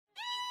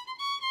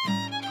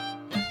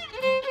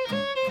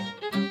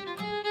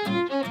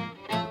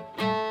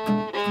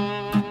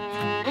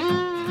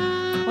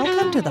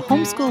to the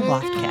Homeschool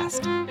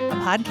Loftcast, a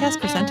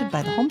podcast presented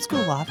by the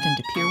Homeschool Loft in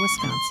De Pere,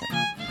 Wisconsin.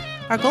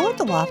 Our goal at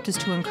the Loft is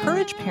to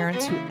encourage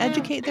parents who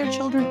educate their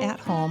children at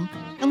home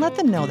and let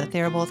them know that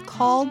they are both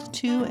called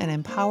to and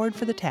empowered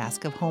for the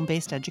task of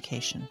home-based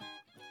education.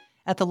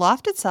 At the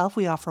Loft itself,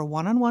 we offer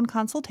one-on-one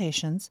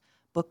consultations,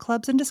 book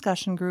clubs and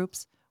discussion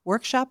groups,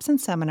 workshops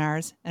and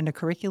seminars, and a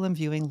curriculum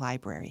viewing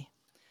library.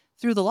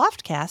 Through the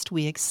Loftcast,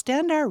 we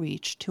extend our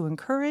reach to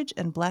encourage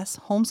and bless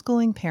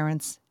homeschooling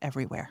parents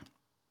everywhere.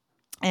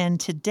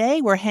 And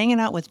today we're hanging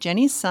out with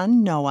Jenny's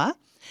son, Noah,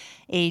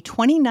 a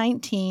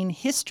 2019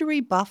 history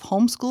buff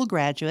homeschool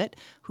graduate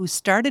who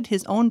started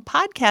his own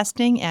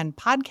podcasting and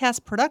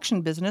podcast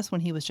production business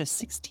when he was just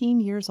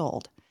 16 years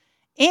old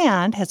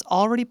and has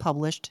already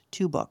published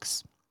 2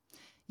 books.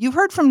 You've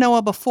heard from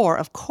Noah before,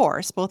 of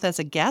course, both as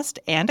a guest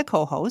and a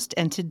co-host,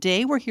 and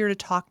today we're here to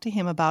talk to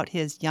him about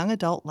his young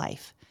adult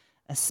life,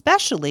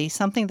 especially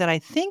something that I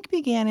think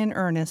began in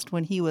earnest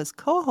when he was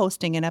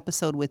co-hosting an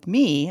episode with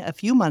me a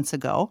few months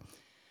ago,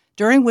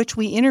 during which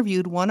we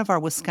interviewed one of our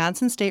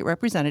Wisconsin State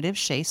Representatives,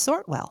 Shay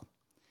Sortwell.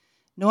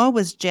 Noah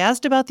was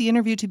jazzed about the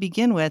interview to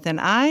begin with, and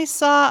I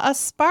saw a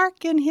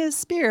spark in his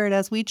spirit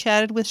as we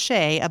chatted with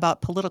Shay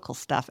about political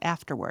stuff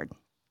afterward.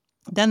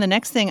 Then the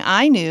next thing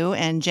I knew,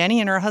 and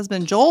Jenny and her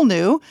husband Joel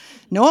knew,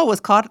 Noah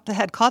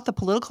had caught the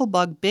political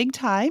bug big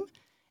time,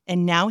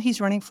 and now he's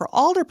running for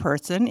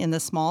alderperson in the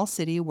small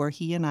city where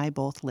he and I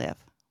both live.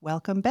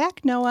 Welcome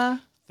back,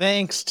 Noah.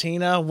 Thanks,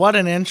 Tina. What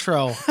an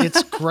intro.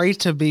 It's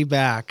great to be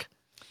back.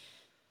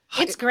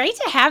 It's great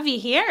to have you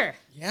here.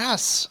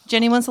 Yes.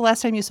 Jenny, when's the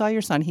last time you saw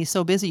your son? He's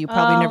so busy you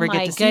probably never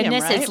get to see him, right? Oh, my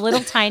goodness. It's little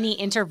tiny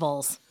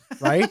intervals.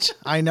 Right?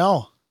 I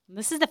know.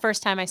 This is the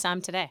first time I saw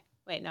him today.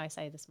 Wait, no, I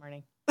saw you this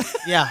morning.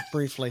 Yeah,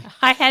 briefly.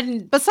 I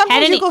hadn't. But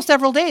sometimes you go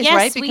several days, yes,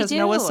 right? Because we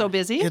do. Noah's so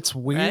busy. It's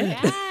weird.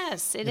 Right?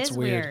 Yes, it's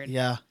weird.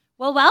 Yeah.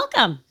 Well,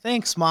 welcome.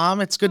 Thanks,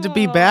 Mom. It's good to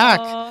be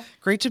back.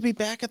 Great to be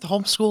back at the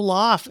Homeschool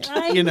Loft.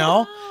 I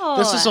know? know.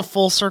 This is a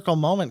full circle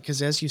moment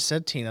because, as you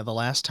said, Tina, the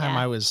last time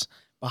Yeah. I was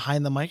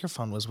behind the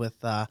microphone was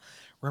with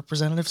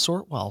Representative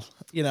Sortwell.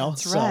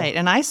 That's right.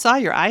 And I saw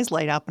your eyes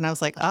light up, and I was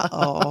like,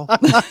 uh-oh.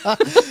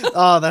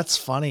 Oh, that's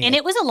funny. And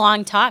it was a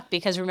long talk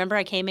because remember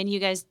I came in, you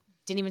guys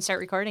didn't even start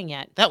recording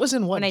yet. That was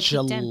in what, when I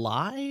peeked in.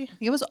 July?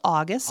 It was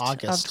August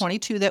of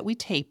 22 that we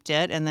taped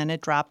it, and then it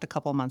dropped a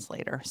couple months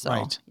later. So,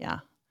 Right. yeah.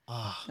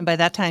 Oh, And by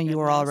that time, you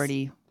were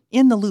already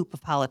in the loop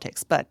of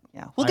politics. But,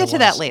 yeah, we'll get to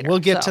that later. We'll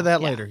get So, to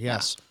that yeah. later,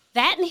 yes.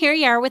 That and here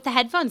you are with the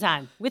headphones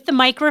on, with the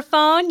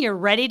microphone. You're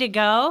ready to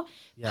go.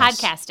 Yes.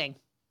 Podcasting.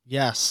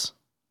 Yes.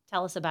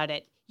 Tell us about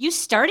it. You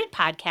started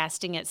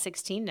podcasting at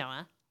 16,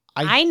 Noah.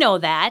 I know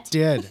that. I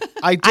did.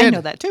 I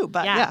know that too,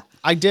 but Yeah. yeah.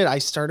 I did. I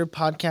started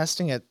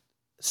podcasting at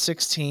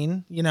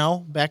 16,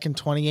 back in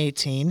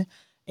 2018.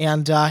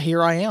 And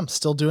here I am,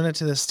 still doing it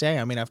to this day.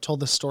 I mean, I've told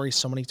this story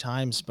so many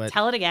times, but,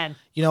 Tell it again.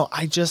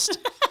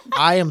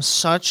 I am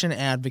such an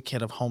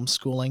advocate of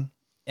homeschooling.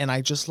 And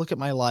I just look at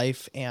my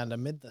life and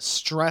amid the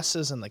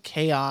stresses and the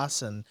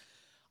chaos, and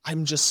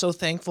I'm just so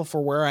thankful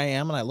for where I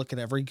am. And I look at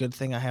every good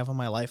thing I have in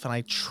my life, and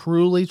I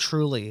truly,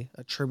 truly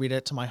attribute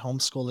it to my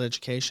homeschooled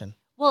education.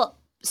 Well,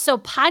 so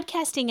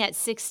podcasting at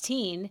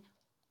 16,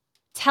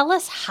 tell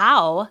us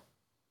how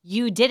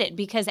you did it,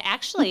 because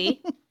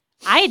actually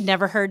I had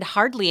never heard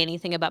hardly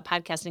anything about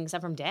podcasting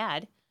except from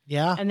Dad.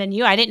 Yeah. And then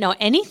I didn't know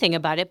anything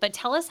about it, but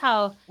tell us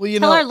how, Well,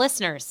 tell our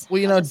listeners.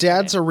 Well, how this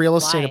Dad's started. a real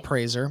estate Why?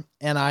 appraiser,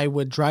 and I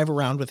would drive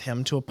around with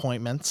him to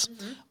appointments,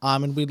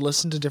 and we'd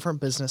listen to different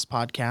business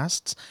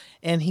podcasts.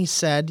 And he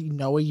said,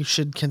 Noah, you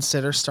should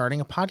consider starting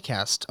a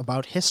podcast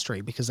about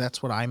history because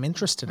that's what I'm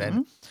interested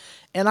in.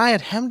 And I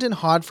had hemmed and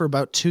hawed for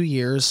about 2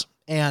 years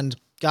and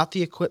got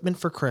the equipment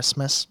for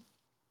Christmas.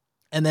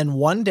 And then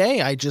one day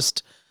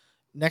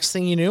next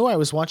thing you knew, I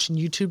was watching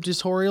YouTube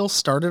tutorials,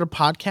 started a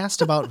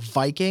podcast about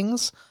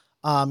Vikings.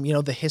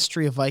 The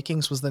history of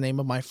Vikings was the name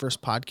of my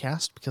first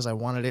podcast because I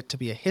wanted it to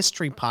be a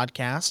history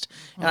podcast,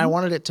 and I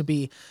wanted it to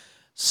be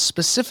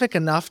specific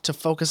enough to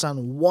focus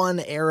on one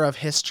era of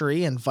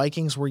history, and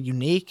Vikings were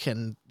unique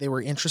and they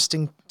were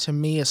interesting to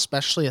me,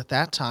 especially at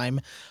that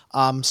time.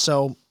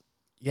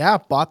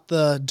 Bought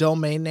the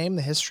domain name,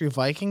 The History of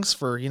Vikings,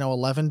 for,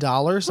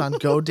 $11 on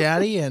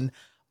GoDaddy, and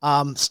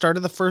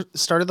started the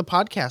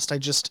podcast. I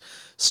just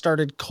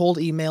started cold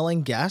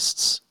emailing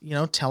guests,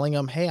 telling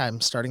them, hey, I'm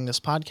starting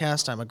this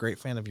podcast. I'm a great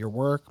fan of your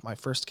work. My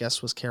first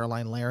guest was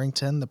Caroline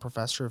Larrington, the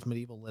professor of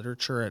medieval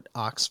literature at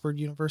Oxford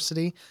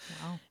University.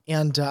 Wow.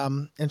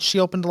 And she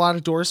opened a lot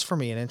of doors for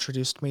me and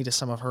introduced me to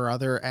some of her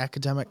other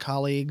academic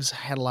colleagues,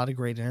 had a lot of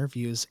great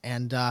interviews,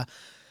 and I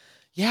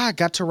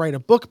got to write a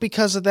book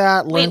because of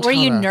that. Wait, were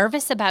you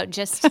nervous about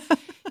just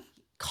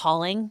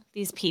calling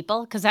these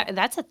people? Because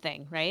that's a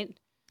thing, right?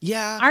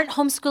 Yeah. Aren't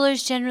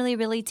homeschoolers generally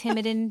really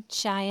timid and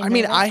shy? And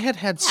nervous? I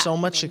had so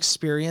much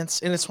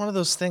experience, and it's one of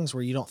those things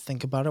where you don't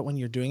think about it when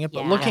you're doing it.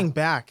 But looking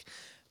back,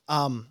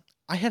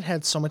 I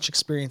had so much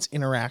experience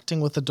interacting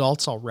with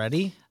adults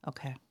already.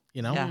 Okay.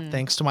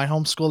 Thanks to my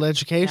homeschooled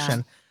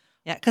education.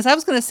 Yeah, because I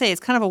was going to say,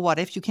 it's kind of a what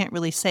if, you can't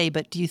really say,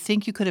 but do you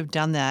think you could have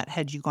done that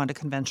had you gone to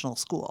conventional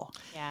school?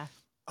 Yeah.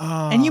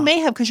 And you may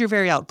have because you're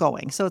very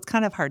outgoing. So it's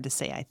kind of hard to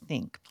say, I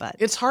think. But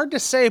It's hard to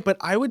say, but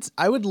I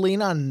would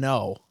lean on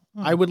no.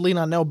 I would lean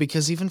on no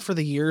because even for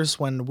the years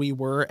when we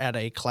were at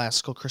a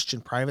classical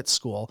Christian private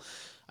school,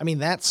 I mean,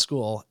 that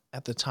school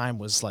at the time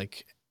was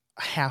like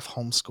half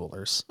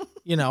homeschoolers.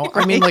 You know,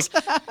 I mean, like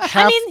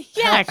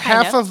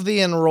half of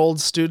the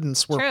enrolled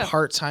students were True.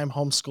 part-time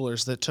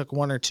homeschoolers that took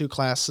 1 or 2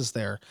 classes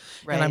there.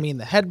 Right. And I mean,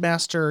 the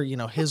headmaster, you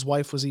know, his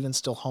wife was even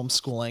still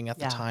homeschooling at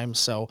the time.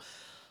 So,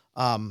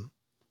 and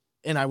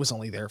I was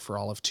only there for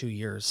all of 2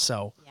 years.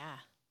 So,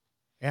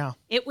 yeah.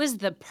 It was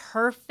the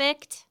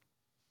perfect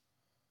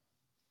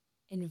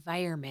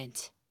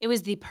environment. It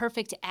was the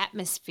perfect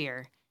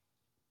atmosphere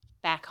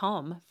back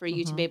home for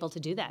you to be able to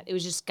do that. It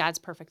was just God's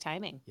perfect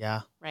timing.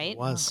 Yeah. Right? It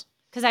was.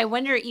 Because I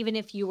wonder, even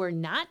if you were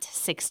not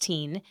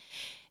 16,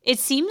 it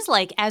seems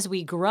like as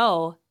we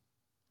grow,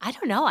 I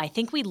don't know, I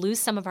think we lose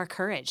some of our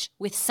courage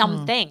with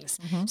some things.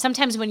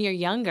 Sometimes when you're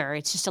younger,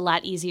 it's just a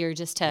lot easier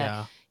just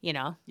to, you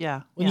know.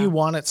 Yeah. When you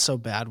want it so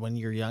bad when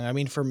you're young. I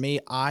mean, for me,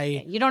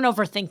 You don't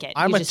overthink it.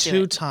 I'm You a just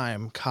do it.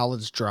 2-time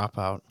college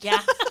dropout. Yeah.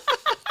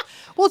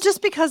 Well,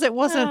 just because it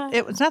was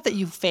not that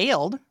you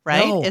failed,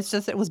 right? No. It's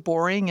just it was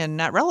boring and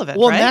not relevant,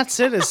 Well, right? and that's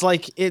it. It's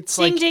like Ding,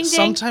 ding, ding.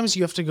 sometimes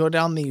you have to go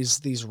down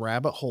these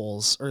rabbit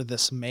holes or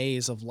this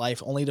maze of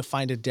life only to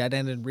find a dead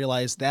end and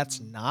realize that's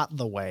not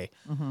the way.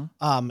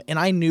 And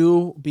I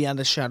knew beyond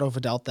a shadow of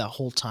a doubt that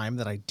whole time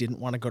that I didn't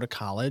want to go to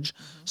college.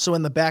 So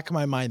in the back of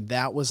my mind,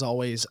 that was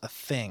always a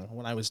thing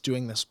when I was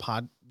doing this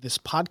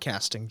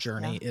podcasting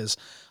journey is,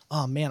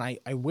 oh man,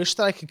 I wish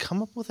that I could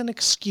come up with an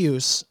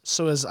excuse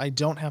so as I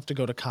don't have to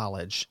go to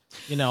college,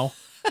 you know,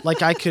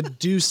 like I could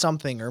do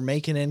something or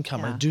make an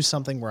income or do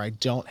something where I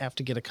don't have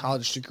to get a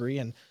college degree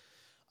and,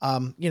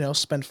 you know,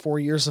 spend 4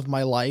 years of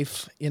my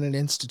life in an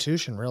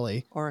institution,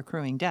 really. Or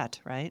accruing debt,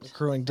 right?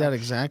 Accruing debt,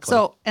 exactly.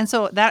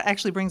 So that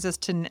actually brings us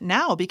to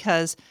now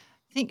because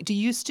do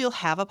you still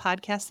have a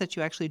podcast that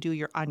you actually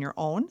do on your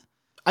own?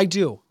 I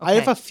do. Okay. I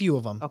have a few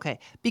of them. Okay.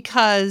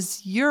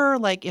 Because you're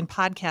like in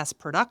podcast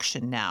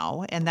production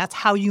now, and that's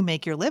how you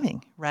make your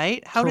living,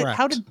 right? How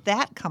did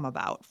that come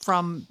about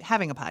from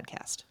having a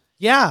podcast?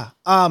 Yeah.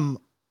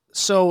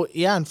 So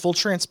yeah, in full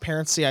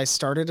transparency, I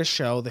started a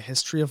show, The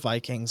History of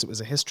Vikings. It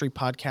was a history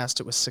podcast.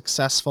 It was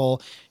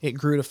successful. It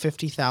grew to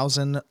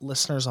 50,000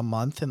 listeners a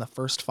month in the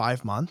first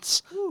 5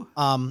 months.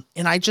 And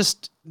I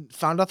just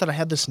found out that I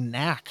had this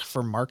knack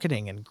for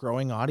marketing and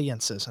growing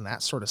audiences and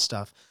that sort of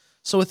stuff.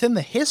 So within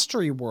the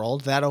history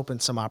world, that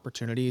opened some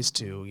opportunities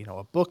to, you know,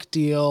 a book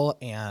deal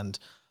and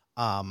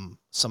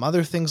some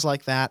other things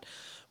like that.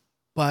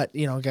 But,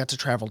 you know, I got to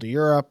travel to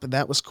Europe, and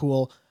that was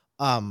cool.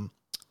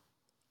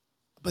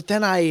 But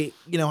then I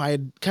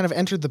had kind of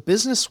entered the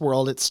business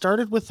world. It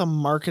started with a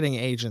marketing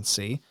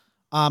agency.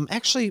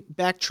 Actually,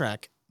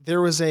 backtrack.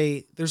 There's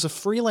a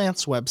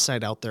freelance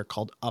website out there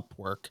called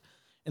Upwork,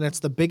 and it's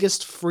the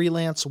biggest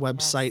freelance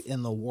website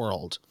in the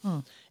world.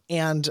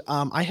 And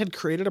I had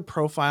created a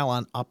profile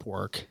on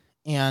Upwork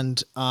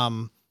and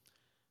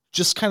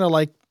just kind of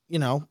like, you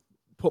know,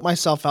 put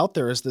myself out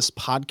there as this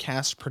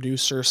podcast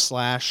producer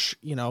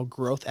 / you know,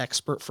 growth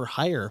expert for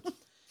hire.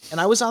 And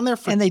I was on there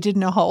for... And they didn't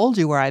know how old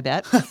you were, I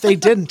bet. They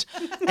didn't.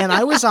 And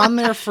I was on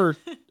there for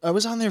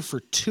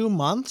 2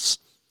 months,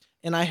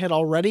 and I had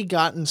already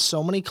gotten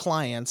so many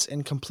clients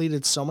and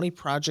completed so many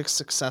projects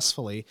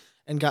successfully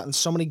and gotten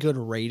so many good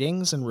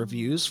ratings and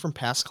reviews from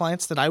past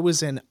clients that I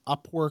was in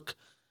Upwork.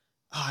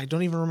 I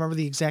don't even remember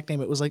the exact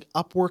name. It was like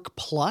Upwork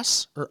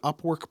Plus or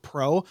Upwork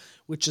Pro,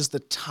 which is the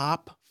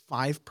top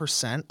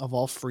 5% of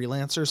all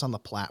freelancers on the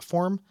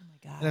platform. Oh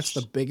my gosh. And it's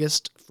the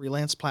biggest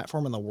freelance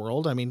platform in the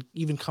world. I mean,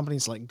 even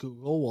companies like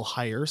Google will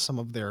hire some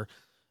of their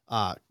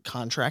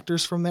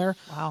contractors from there.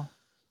 Wow.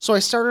 So I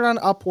started on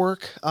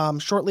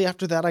Upwork. Shortly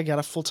after that, I got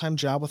a full-time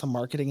job with a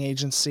marketing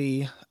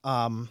agency.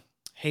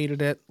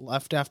 Hated it,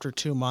 left after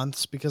 2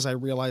 months because I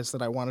realized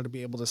that I wanted to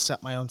be able to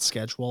set my own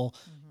schedule,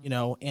 you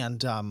know,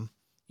 and,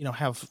 you know,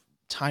 have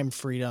time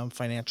freedom,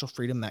 financial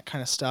freedom, that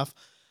kind of stuff.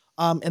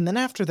 And then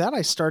after that,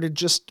 I started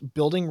just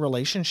building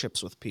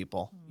relationships with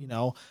people, you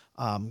know,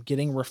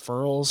 getting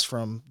referrals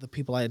from the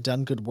people I had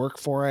done good work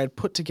for. I had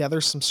put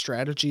together some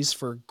strategies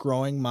for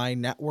growing my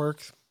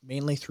network,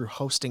 mainly through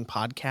hosting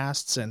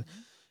podcasts and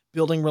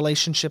building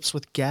relationships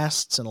with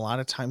guests. And a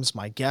lot of times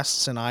my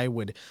guests and I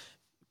would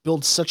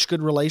build such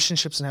good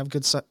relationships and have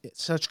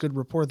such good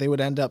rapport, they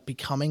would end up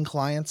becoming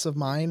clients of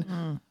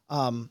mine.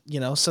 You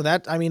know, so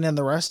that, I mean, and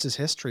the rest is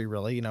history,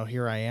 really. You know,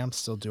 here I am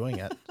still doing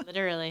it.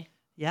 Literally.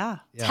 Yeah.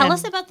 Tell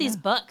us about these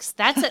books.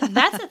 That's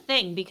a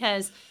thing,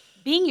 because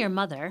being your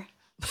mother.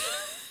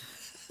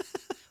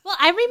 Well,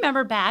 I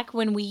remember back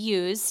when we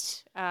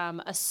used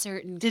a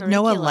certain Did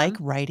curriculum. Noah like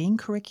writing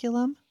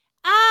curriculum?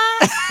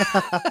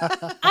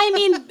 I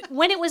mean,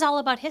 when it was all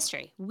about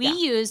history, we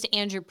used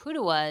Andrew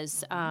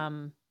Pudawa's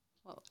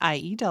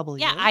IEW.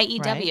 Yeah,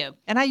 IEW. Right?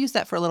 And I used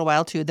that for a little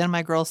while too. Then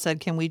my girls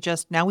said,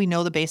 now we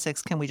know the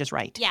basics, can we just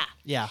write? Yeah.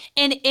 Yeah.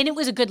 And it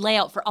was a good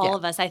layout for all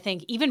of us. I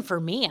think even for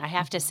me, I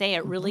have to say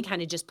it really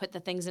kind of just put the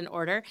things in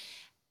order.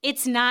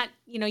 It's not,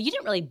 you know, you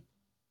didn't really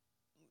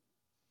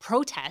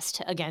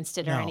protest against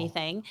it or No.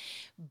 anything.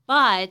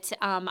 But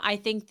I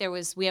think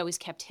we always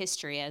kept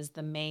history as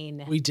the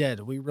main. We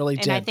did. We really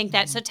did. And I think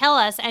that, so tell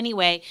us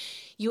anyway,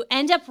 you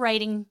end up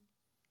writing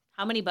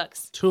how many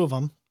books? 2 of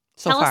them.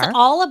 So Tell far. us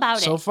all about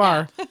it. So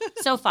far. Yeah.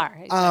 So far.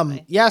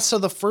 Exactly. Yeah, so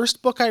the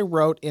first book I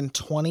wrote in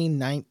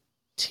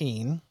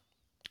 2019,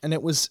 and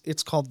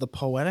it's called The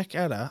Poetic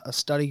Edda, a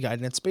study guide,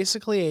 and it's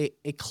basically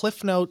a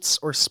Cliff Notes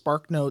or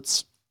Spark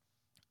Notes,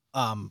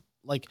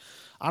 like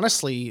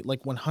honestly,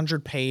 like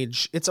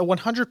 100-page. It's a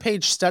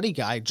 100-page study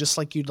guide, just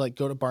like you'd like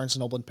go to Barnes and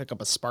Noble and pick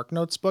up a Spark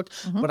Notes book.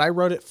 But I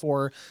wrote it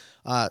for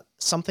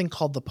something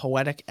called The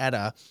Poetic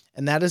Edda,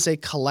 and that is a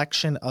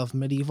collection of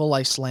medieval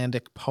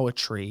Icelandic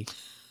poetry.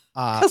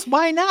 Because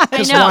why not?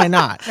 Because know. why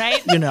not?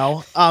 Right? You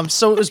know,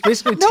 so it was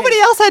basically Nobody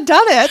else had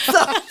done it.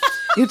 So.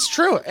 It's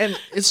true. And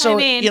so, I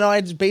mean-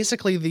 it's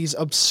basically these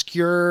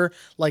obscure,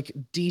 like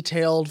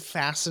detailed,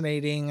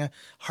 fascinating,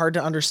 hard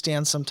to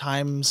understand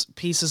sometimes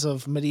pieces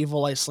of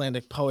medieval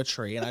Icelandic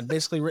poetry. And I'd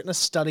basically written a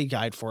study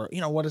guide for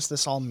it. What does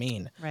this all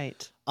mean?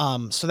 Right.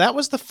 So that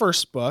was the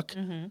first book.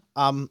 Mm-hmm.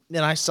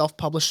 And I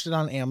self-published it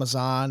on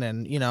Amazon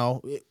and,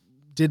 it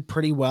did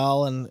pretty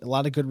well and a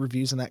lot of good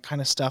reviews and that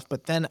kind of stuff.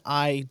 But then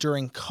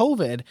during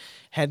COVID,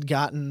 had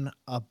gotten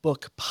a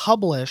book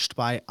published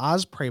by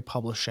Osprey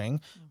Publishing,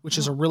 which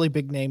is a really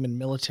big name in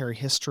military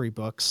history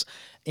books.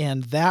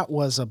 And that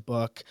was a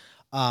book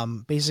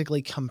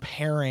basically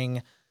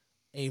comparing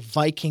a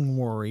Viking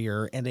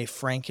warrior and a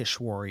Frankish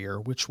warrior,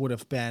 which would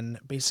have been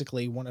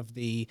basically one of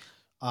the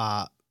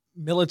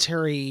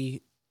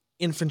military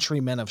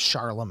infantrymen of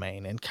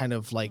Charlemagne and kind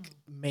of like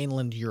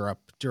mainland Europe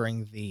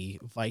during the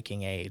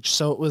Viking Age.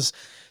 So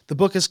the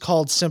book is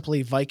called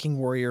simply Viking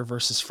Warrior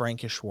versus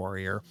Frankish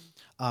Warrior.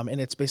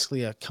 And it's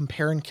basically a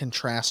compare and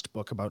contrast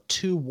book about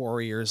 2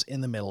 warriors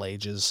in the Middle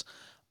Ages.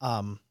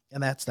 And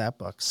that's that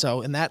book.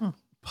 So, and that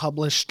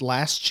published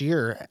last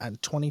year in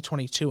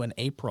 2022 in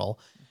April.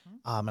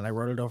 And I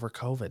wrote it over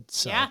COVID.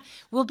 So Yeah.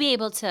 You'll be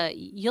able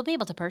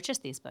to purchase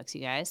these books,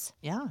 you guys.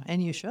 Yeah,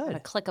 and you A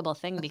should. clickable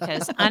thing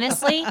because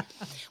honestly,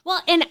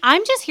 and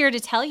I'm just here to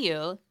tell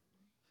you,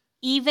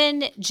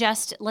 even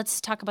just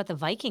let's talk about the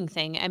Viking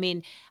thing. I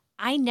mean,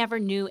 I never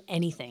knew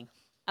anything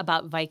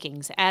about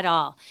Vikings at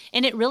all.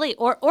 And it really,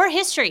 or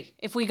history,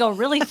 if we go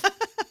really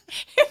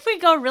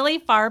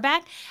far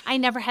back, I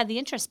never had the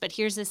interest. But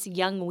here's this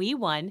young wee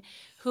one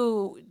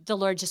who the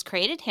Lord just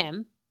created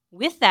him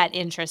with that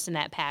interest and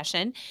that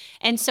passion.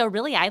 And so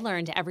really I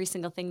learned every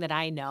single thing that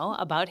I know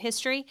about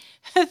history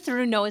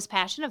through Noah's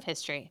passion of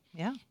history.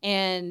 Yeah.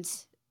 And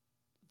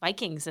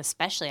Vikings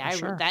especially.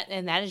 Sure.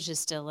 That is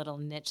just a little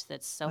niche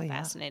that's so Oh, yeah.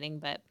 fascinating.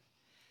 But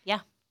yeah.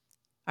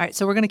 All right,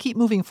 so we're going to keep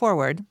moving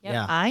forward. Yep.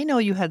 Yeah. I know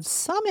you had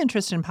some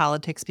interest in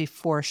politics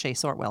before Shea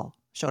Sortwell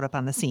showed up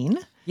on the scene.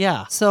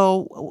 yeah.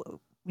 So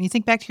when you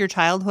think back to your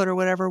childhood or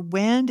whatever,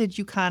 when did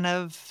you kind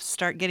of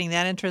start getting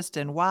that interest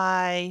and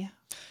why?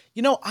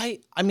 I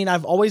mean,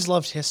 I've always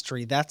loved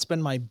history. That's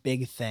been my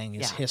big thing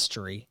is Yeah.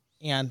 history.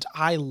 And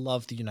I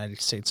love the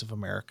United States of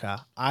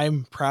America.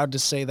 I'm proud to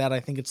say that. I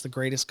think it's the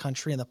greatest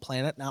country on the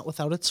planet, not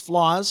without its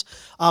flaws.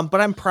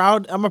 But I'm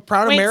proud. I'm a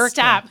proud Wait, American.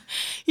 stop.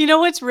 You know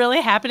what's really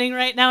happening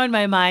right now in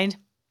my mind?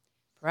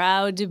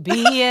 Proud to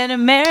be an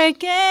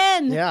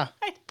American. Yeah.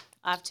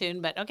 Off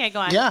tune, but okay, go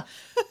on. Yeah.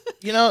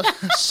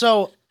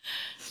 So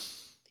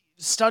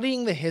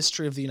studying the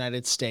history of the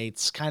United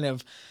States kind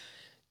of,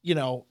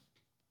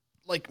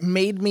 like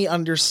made me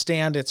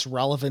understand its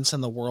relevance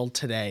in the world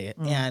today.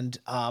 And,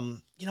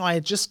 I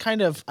just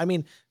kind of,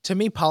 to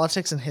me,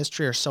 politics and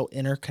history are so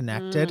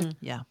interconnected.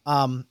 Yeah.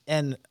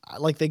 And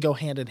like they go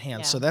hand in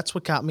hand. Yeah. So that's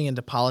what got me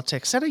into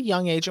politics at a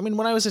young age. When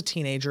I was a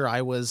teenager,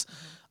 I was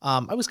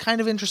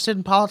kind of interested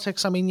in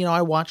politics.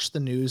 I watched the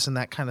news and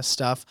that kind of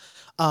stuff.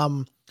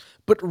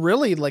 But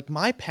really, like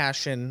my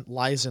passion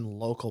lies in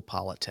local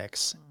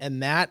politics,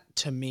 and that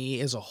to me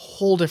is a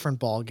whole different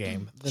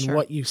ballgame than Sure.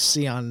 what you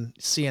see on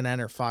CNN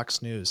or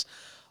Fox News.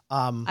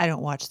 I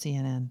don't watch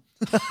CNN.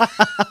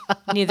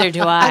 Neither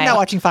do I. I'm not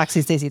watching Fox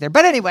these days either.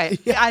 But anyway,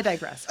 I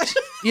digress.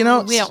 We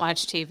don't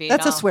watch TV.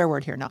 That's at a all. swear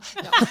word here. No.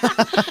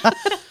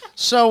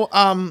 So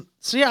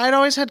yeah, I'd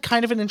always had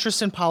kind of an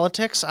interest in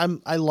politics.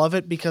 I love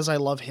it because I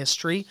love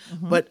history,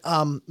 but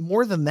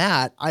more than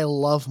that, I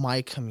love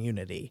my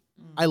community.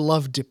 I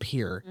love De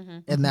Pere,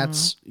 and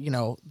that's,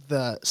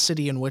 the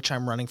city in which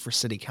I'm running for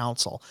city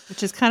council.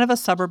 Which is kind of a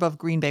suburb of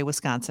Green Bay,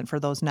 Wisconsin, for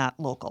those not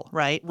local,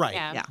 right? Right.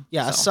 Yeah. Yeah.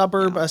 Yeah, a So,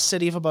 suburb, a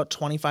city of about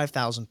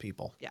 25,000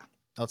 people. Yeah.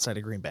 Outside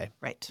of Green Bay.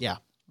 Right. Yeah.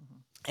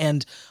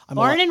 And I'm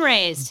Born and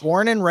raised.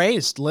 born and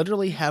raised,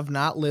 literally have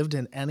not lived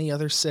in any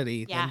other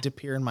city Yeah. than De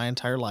Pere in my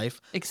entire life.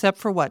 Except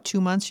for what,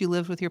 2 months you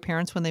lived with your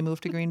parents when they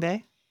moved to Green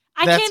Bay?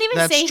 I That's- can't even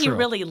that's say he true.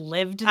 really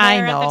lived there I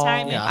at the know.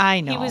 time. Yeah.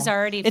 I know. He was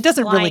already It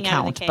doesn't really flying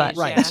out of count, the but cage,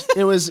 Right.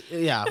 yeah. It was,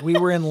 we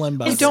were in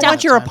limbo. You His don't stuff-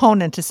 want your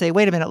opponent to say,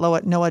 wait a minute,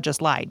 Noah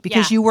just lied.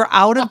 Because Yeah. you were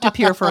out of De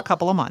Pere for a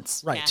couple of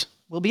months. Right.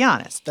 We'll be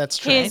honest. That's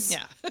true. His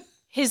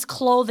His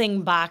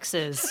clothing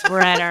boxes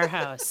were at our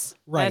house.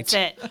 Right. That's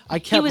it. I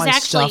kept my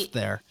stuff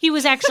there. He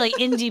was actually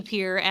in De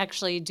Pere,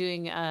 actually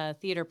doing a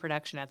theater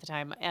production at the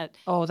time at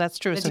Oh, that's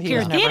true. the So De he Pere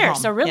was never Theater. home.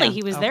 So really, Yeah.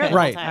 he was there the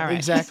Right, whole time. right.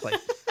 exactly.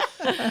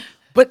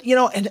 But,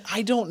 and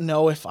I don't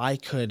know if I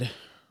could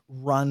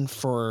run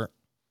for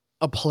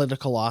a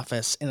political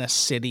office in a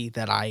city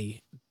that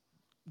I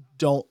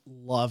don't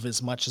love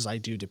as much as I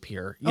do De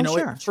Pere.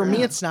 For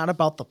me, it's not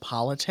about the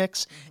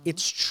politics.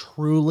 It's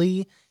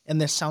truly,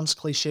 and this sounds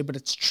cliche, but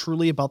it's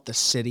truly about the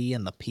city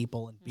and the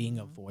people and being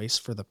a voice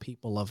for the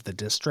people of the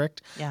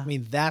district. Yeah. I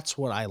mean, that's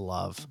what I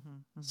love.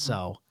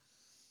 So,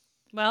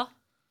 Well,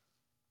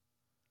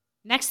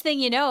 next thing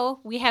you know,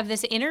 we have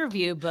this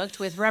interview booked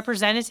with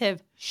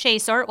Representative Shay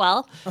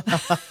Sortwell.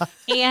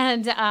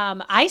 And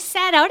I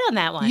sat out on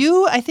that one.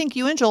 I think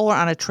you and Joel were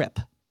on a trip.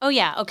 Oh,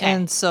 yeah. Okay.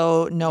 And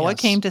so Noah Yes.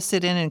 came to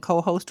sit in and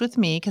co-host with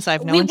me because I've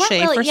We known weren't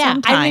Shay really- for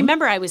some time. I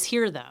remember I was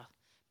here, though.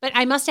 But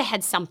I must have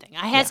had something.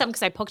 I had something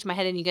because I poked my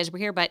head in and you guys were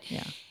here. But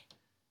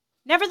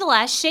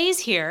nevertheless, Shay's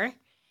here.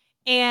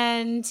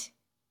 And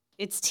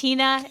it's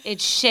Tina,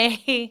 it's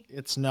Shay,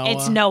 it's Noah.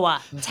 it's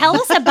Noah. Tell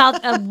us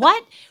about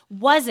what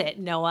was it,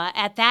 Noah,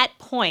 at that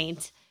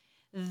point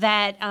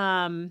that,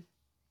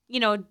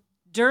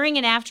 during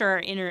and after our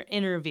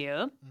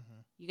interview,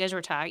 you guys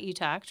were you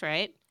talked,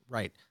 right?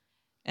 Right.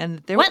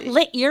 And What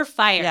lit your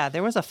fire? Yeah,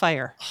 there was a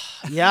fire.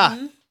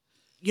 Yeah.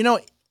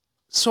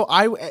 So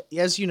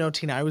as you know,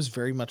 Tina, I was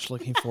very much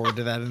looking forward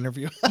to that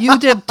interview. You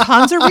did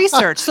tons of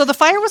research. So the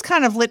fire was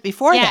kind of lit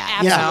before Yeah,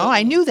 that. absolutely.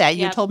 I knew that.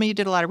 You Yep. told me you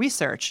did a lot of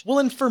research. Well,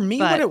 and for me,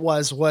 But- what it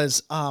was,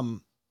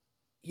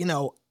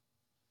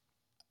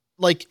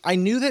 like I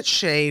knew that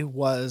Shay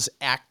was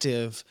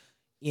active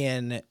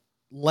in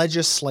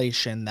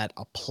legislation that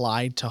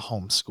applied to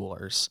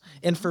homeschoolers.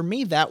 And for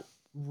me, that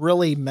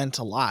really meant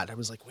a lot. I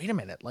was like, wait a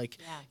minute,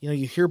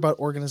 you hear about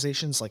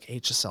organizations like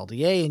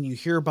HSLDA and you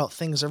hear about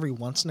things every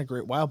once in a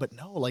great while, but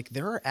no, like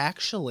there are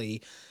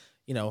actually,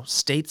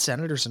 state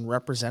senators and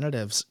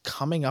representatives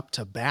coming up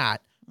to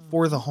bat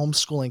for the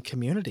homeschooling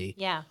community.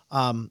 Yeah.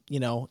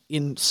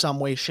 In some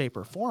way, shape,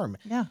 or form.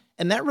 Yeah.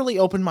 And that really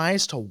opened my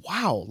eyes to,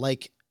 wow,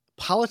 like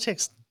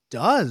politics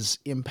does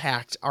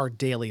impact our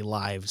daily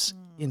lives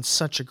in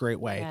such a great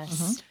way.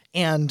 Yes.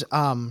 And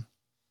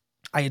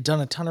I had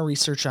done a ton of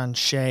research on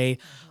Shay.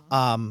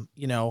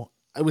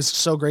 It was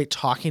so great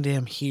talking to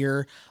him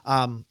here.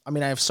 I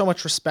have so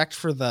much respect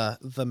for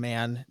the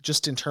man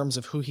just in terms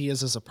of who he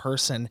is as a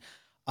person.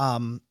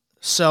 I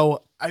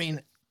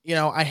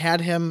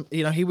had him,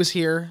 he was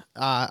here,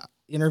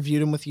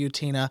 interviewed him with you,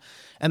 Tina.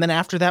 And then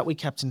after that, we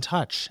kept in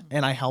touch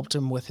and I helped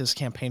him with his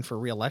campaign for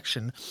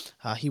reelection.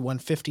 He won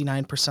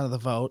 59% of the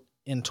vote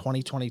in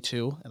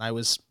 2022. And I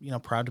was,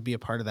 proud to be a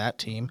part of that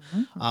team.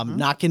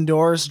 Knocking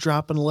doors,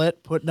 dropping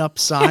lit, putting up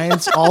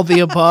signs, all the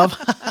above.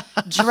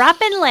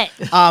 Dropping lit.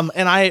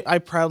 And I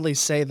proudly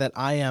say that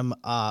I am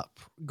a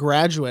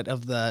graduate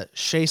of the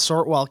Shay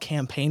Sortwell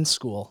campaign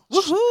school.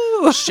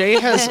 Woohoo! Shay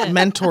has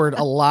mentored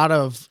a lot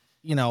of,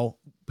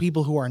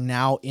 people who are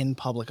now in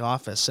public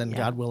office, and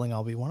God willing,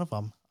 I'll be one of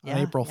them on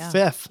April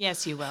 5th.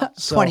 Yes, you will.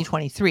 So,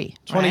 2023. Right?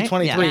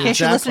 2023, Yeah. In case you're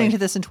exactly. listening to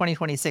this in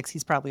 2026,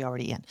 he's probably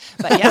already in.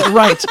 But yeah.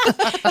 Right.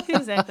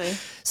 Exactly.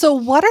 So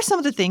what are some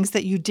of the things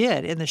that you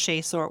did in the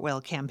Shay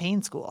Sortwell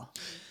campaign school?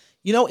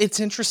 It's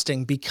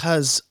interesting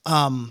because,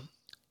 a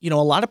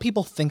lot of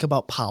people think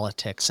about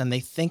politics and they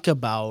think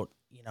about,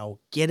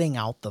 getting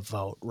out the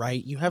vote,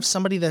 right? You have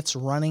somebody that's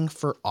running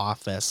for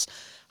office.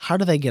 How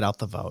do they get out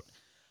the vote?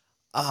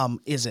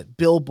 Is it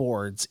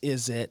billboards?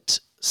 Is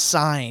it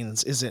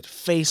signs? Is it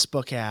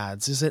Facebook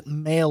ads? Is it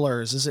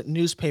mailers? Is it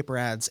newspaper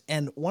ads?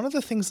 And one of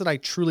the things that I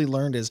truly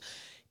learned is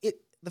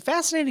the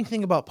fascinating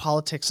thing about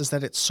politics is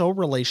that it's so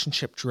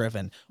relationship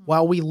driven.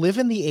 While we live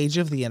in the age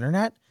of the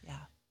internet,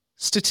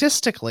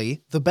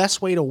 statistically, the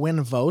best way to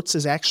win votes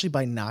is actually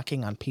by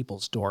knocking on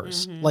people's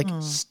doors.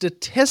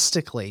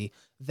 Statistically,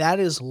 that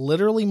is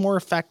literally more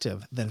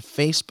effective than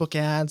Facebook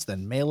ads,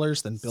 than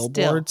mailers, than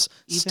billboards.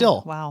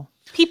 Still. Wow.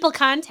 People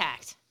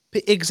contact.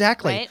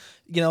 Exactly.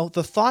 Right?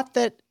 The thought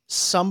that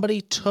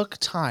somebody took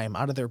time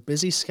out of their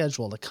busy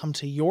schedule to come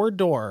to your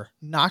door,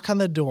 knock on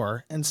the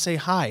door, and say,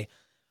 hi,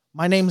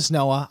 my name's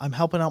Noah. I'm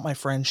helping out my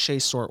friend Shay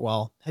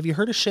Sortwell. Have you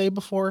heard of Shay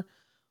before?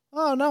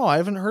 Oh, no, I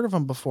haven't heard of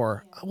him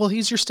before. Well,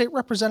 he's your state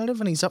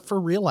representative and he's up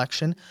for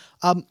re-election.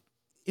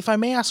 If I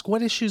may ask,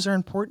 what issues are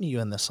important to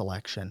you in this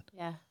election?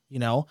 Yeah.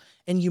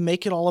 And you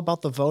make it all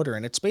about the voter.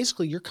 And it's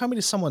basically you're coming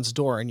to someone's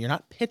door and you're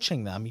not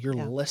pitching them, you're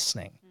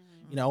listening.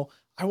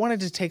 I wanted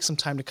to take some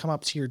time to come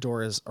up to your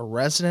door as a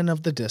resident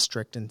of the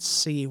district and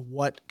see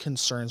what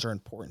concerns are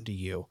important to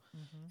you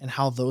and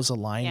how those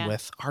align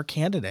with our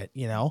candidate,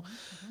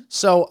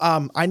 So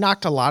I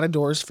knocked a lot of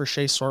doors for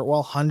Shay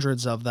Sortwell,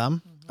 hundreds of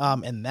them.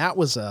 And that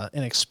was an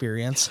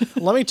experience.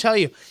 Let me tell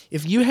you,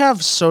 if you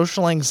have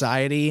social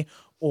anxiety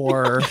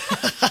or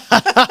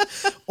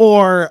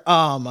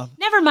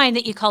Never mind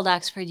that you called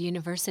Oxford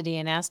University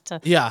and asked to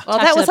yeah. Well,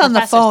 talk that to was the on the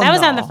professors. phone. That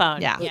was on the though.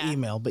 phone. Yeah.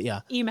 Email, but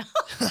yeah. Email.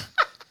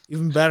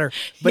 Even better.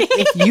 But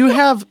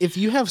if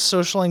you have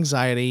social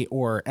anxiety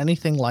or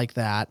anything like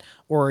that,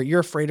 or you're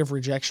afraid of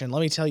rejection, let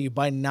me tell you,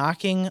 by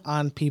knocking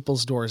on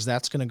people's doors,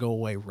 that's going to go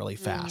away really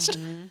fast.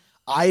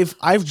 I've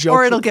joked,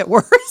 Or it'll get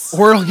worse.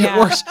 or it'll get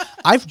worse.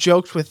 I've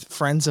joked with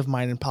friends of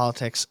mine in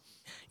politics,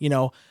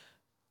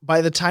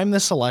 by the time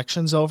this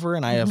election's over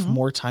and I have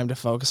more time to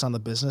focus on the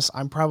business,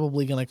 I'm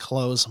probably going to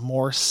close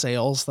more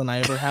sales than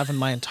I ever have in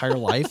my entire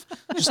life,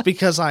 just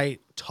because I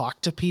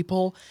talk to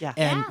people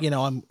and,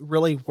 I'm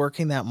really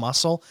working that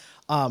muscle.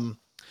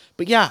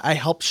 But yeah, I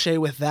helped Shay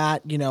with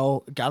that,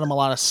 got him a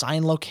lot of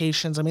sign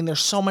locations. I mean, there's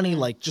so many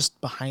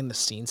just behind the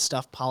scenes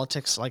stuff.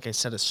 Politics, like I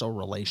said, is so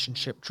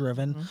relationship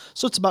driven.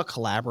 So it's about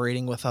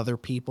collaborating with other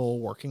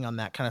people, working on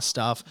that kind of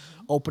stuff,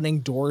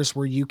 opening doors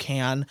where you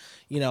can,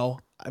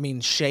 I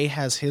mean, Shay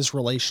has his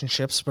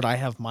relationships, but I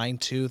have mine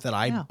too that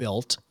I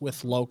built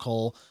with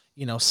local,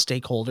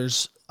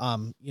 stakeholders,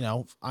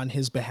 on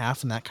his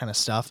behalf and that kind of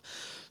stuff.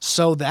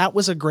 So that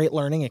was a great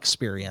learning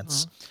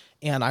experience.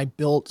 And I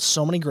built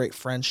so many great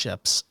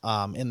friendships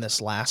in this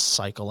last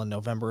cycle in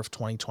November of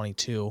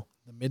 2022,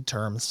 the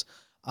midterms,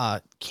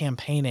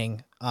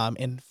 campaigning.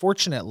 And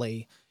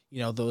fortunately,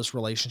 those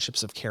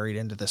relationships have carried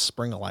into the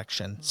spring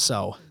election.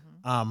 So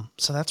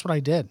that's what I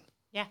did.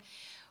 Yeah.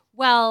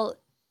 Well,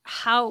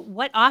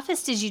 what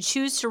office did you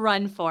choose to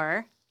run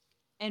for,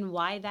 and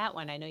why that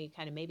one? I know you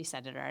kind of maybe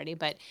said it already,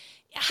 but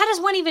how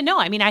does one even know?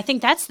 I mean, I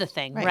think that's the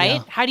thing, right?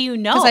 Yeah. How do you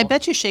know? Because I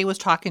bet you Shay was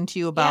talking to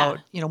you about,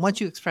 once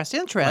you expressed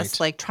interest,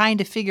 like trying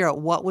to figure out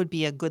what would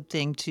be a good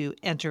thing to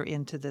enter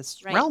into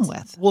this realm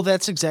with. Well,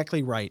 that's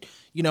exactly right.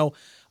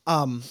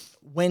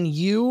 When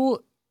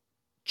you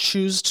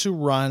choose to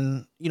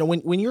run,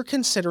 when you're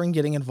considering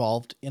getting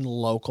involved in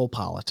local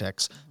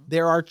politics,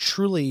 there are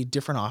truly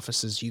different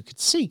offices you could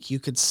seek. You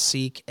could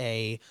seek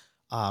a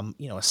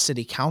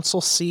city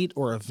council seat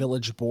or a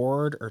village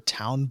board or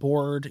town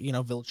board,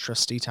 village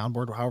trustee, town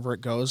board, however it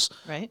goes.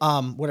 Right.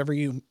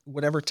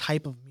 Whatever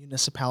type of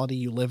municipality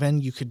you live in,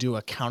 you could do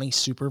a county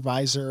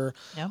supervisor.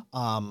 Yeah.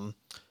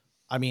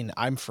 I mean,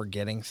 I'm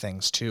forgetting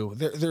things too.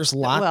 There's a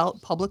lot. Well,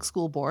 public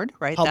school board,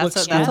 right? Public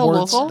That's school a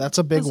boards, local that's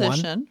a big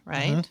position, one.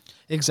 right?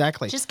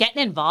 Exactly. Just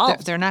getting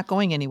involved. They're not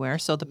going anywhere,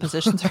 so the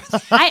positions are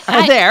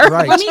I there.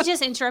 Right. Let me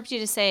just interrupt you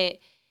to say,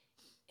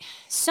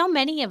 so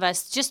many of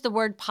us, just the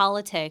word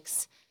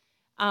politics,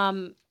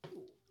 we're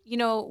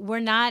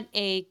not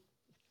a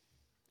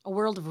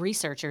world of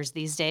researchers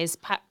these days.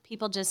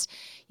 People just,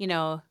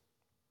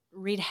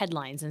 read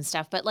headlines and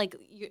stuff. But like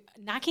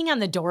knocking on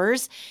the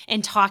doors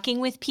and talking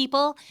with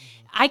people,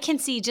 I can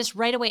see just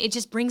right away, it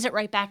just brings it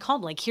right back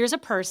home. Like, here's a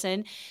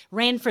person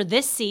ran for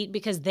this seat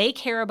because they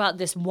care about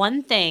this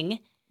one thing.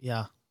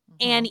 Yeah.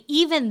 And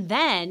even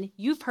then,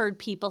 you've heard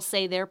people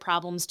say their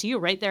problems to you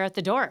right there at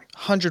the door.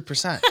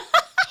 100%.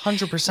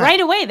 100%.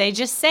 Right away, they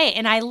just say,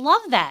 and I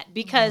love that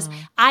because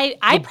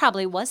I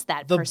probably was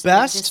that person.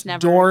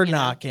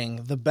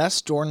 The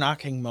best door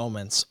knocking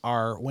moments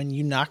are when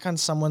you knock on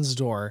someone's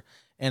door,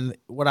 and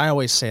what I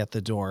always say at the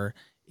door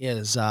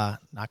is knock,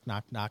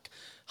 knock, knock.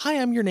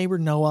 Hi, I'm your neighbor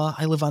Noah.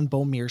 I live on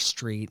Beaumere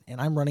Street,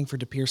 and I'm running for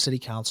De Pere City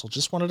Council.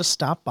 Just wanted to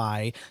stop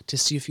by to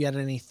see if you had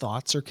any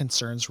thoughts or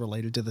concerns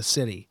related to the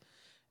city.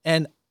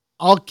 And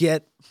I'll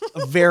get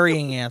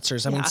varying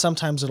answers. I mean,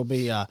 sometimes it'll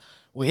be, well,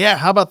 yeah,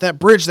 how about that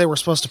bridge they were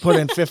supposed to put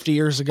in 50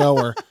 years ago?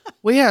 Or,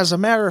 well, yeah, as a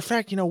matter of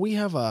fact, we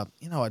have a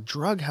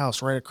drug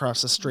house right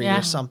across the street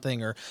or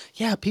something. Or,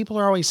 yeah, people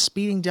are always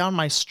speeding down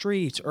my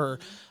street. Or,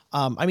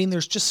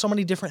 there's just so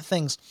many different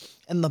things.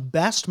 And the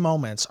best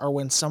moments are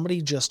when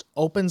somebody just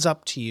opens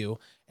up to you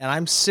and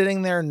I'm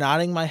sitting there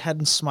nodding my head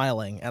and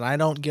smiling and I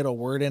don't get a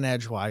word in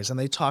edgewise and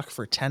they talk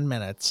for 10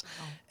 minutes.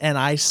 And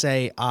I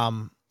say,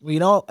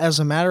 as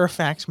a matter of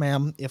fact,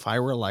 ma'am, if I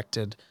were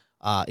elected,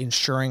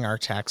 ensuring our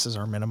taxes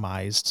are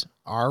minimized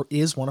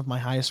is one of my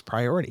highest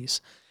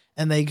priorities.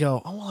 And they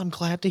go, oh, well, I'm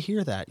glad to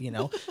hear that,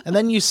 And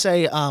then you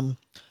say,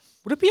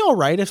 would it be all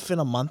right if in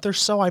a month or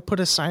so I put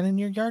a sign in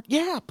your yard?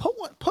 Yeah,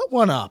 put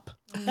one up.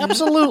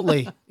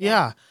 Absolutely.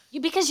 Yeah.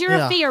 Because you're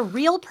a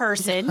real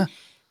person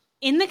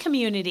in the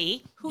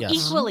community who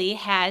equally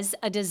has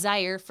a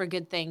desire for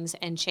good things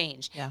and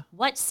change. Yeah.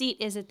 What seat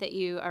is it that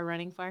you are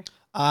running for?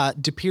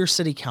 De Pere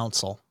City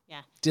Council.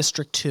 Yeah.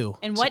 District 2.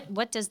 And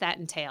what does that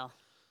entail?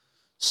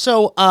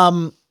 So,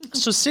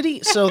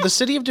 the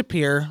city of De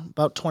Pere,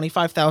 about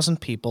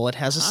 25,000 people. It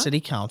has a city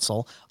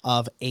council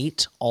of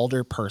 8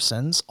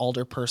 alderpersons.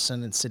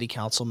 Alderperson and city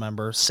council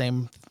member,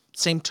 same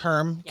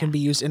term, can be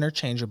used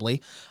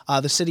interchangeably.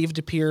 The city of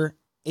De Pere,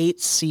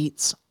 8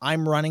 seats.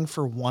 I'm running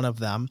for one of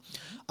them.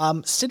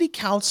 City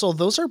council,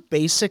 those are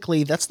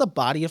that's the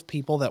body of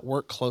people that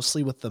work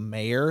closely with the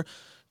mayor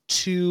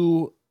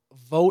to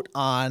vote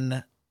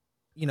on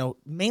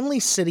mainly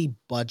city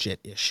budget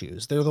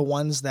issues. They're the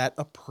ones that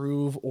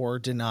approve or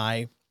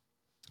deny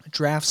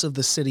drafts of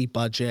the city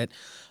budget.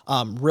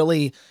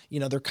 Really,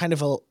 they're kind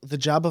of the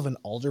job of an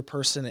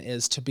alderperson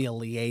is to be a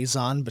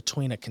liaison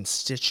between a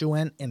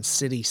constituent and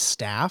city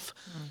staff.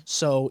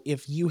 So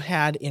if you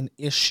had an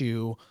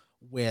issue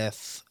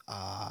with,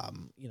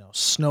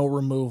 snow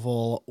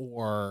removal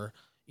or,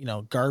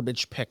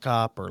 garbage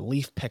pickup or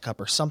leaf pickup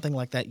or something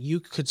like that, you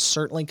could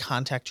certainly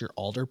contact your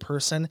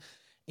alderperson,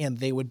 and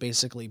they would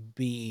basically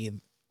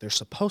they're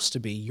supposed to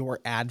be your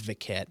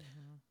advocate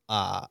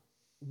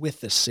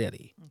with the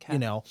city,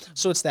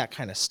 so it's that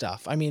kind of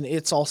stuff. I mean,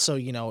 it's also,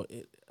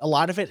 a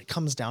lot of it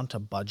comes down to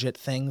budget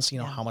things,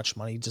 how much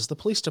money does the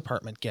police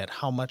department get?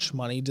 How much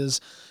money does,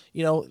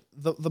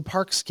 the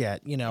parks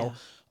get,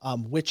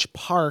 which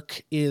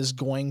park is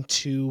going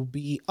to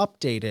be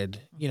updated,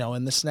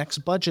 in this next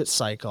budget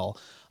cycle?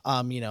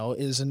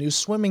 Is a new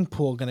swimming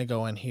pool going to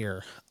go in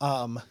here?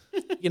 I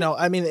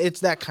mean, it's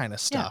that kind of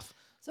stuff.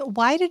 So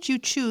why did you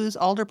choose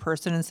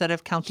alderperson instead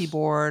of county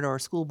board or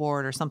school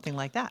board or something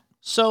like that?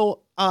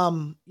 So,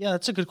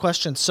 that's a good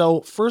question. So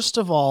first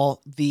of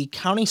all, the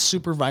county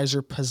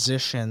supervisor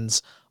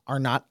positions are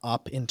not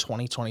up in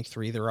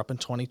 2023. They're up in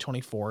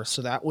 2024.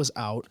 So that was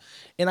out.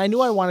 And I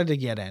knew I wanted to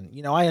get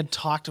in. I had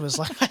talked, I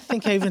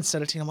think I even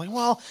said it to you. I'm like,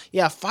 well,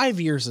 yeah,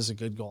 5 years is a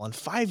good goal. In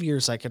 5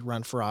 years, I could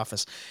run for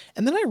office.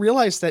 And then I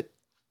realized that,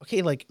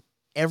 okay, like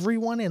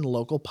everyone in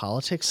local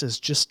politics is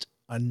just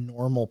a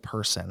normal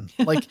person.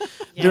 Like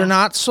they're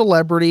not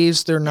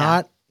celebrities. They're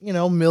not,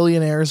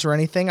 millionaires or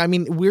anything. I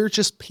mean, we're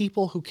just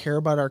people who care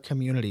about our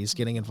communities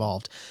getting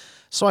involved.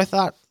 So I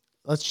thought,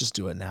 let's just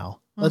do it now.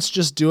 Let's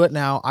just do it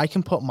now. I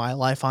can put my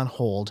life on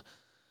hold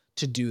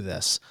to do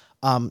this.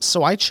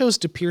 So I chose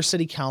De Pere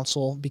City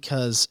Council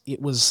because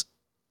it was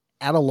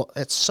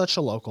at such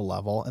a local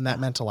level, and that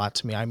meant a lot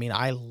to me. I mean,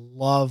 I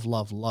love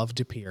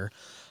De Pere.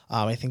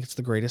 I think it's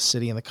the greatest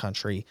city in the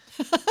country.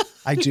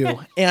 I do.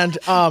 And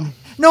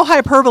no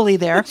hyperbole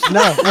there.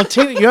 No, well,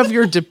 Tina, you have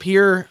your De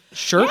Pere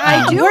shirt.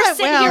 Yeah, I do. We're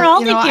sitting here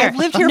all De Pere. I've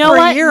lived here for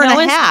a year and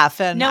a half.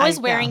 And Noah's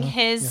wearing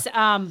his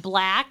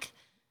black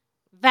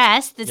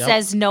vest that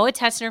says Noah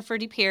Tessner for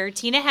De Pere.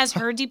 Tina has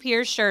her De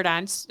Pere shirt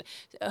on,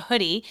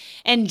 hoodie.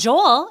 And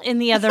Joel, in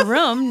the other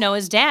room,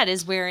 Noah's dad,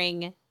 is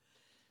wearing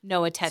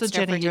Noah Tessner. So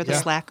Jenny, you're the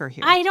slacker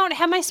here. I don't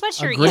have my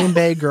sweatshirt yet. Green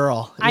Bay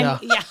girl. Yeah.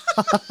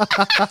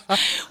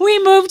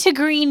 We moved to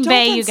Green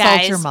Bay, you guys. Don't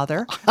insult your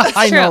mother.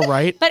 I know,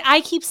 right? But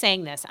I keep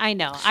saying this. I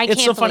know. I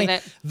it's can't so believe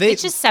funny. it.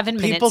 It's just 7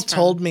 minutes.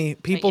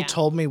 People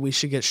told me we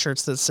should get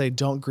shirts that say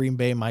 "Don't Green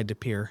Bay my De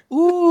Pere."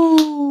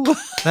 Ooh,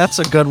 that's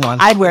a good one.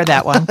 I'd wear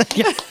that one.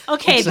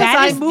 Okay,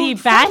 that is the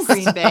best. From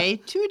Green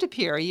Bay to De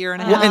Pere a year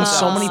and a half. And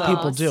so many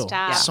people do.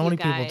 Stop, so many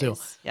people do.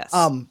 Yes.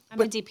 I'm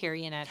a De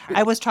Perean at heart.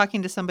 I was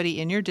talking to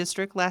somebody in your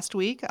district last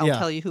week. I'll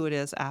tell you who it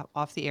is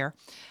off the air,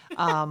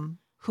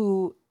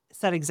 who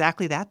said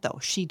exactly that, though.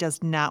 She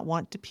does not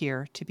want De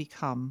Pere to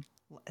become,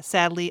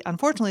 sadly,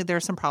 unfortunately, there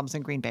are some problems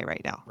in Green Bay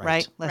right now,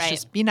 right? Let's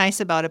just be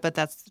nice about it, but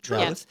that's the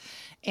truth.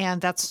 Yeah.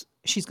 And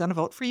she's going to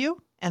vote for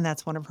you, and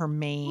that's one of her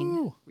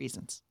main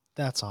reasons.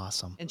 That's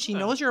awesome. And she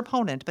knows your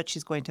opponent, but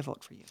she's going to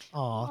vote for you.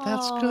 Oh,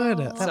 that's good.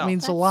 That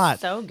means a lot.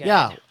 So good.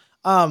 Yeah.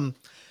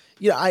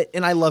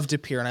 I love De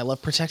Pere, and I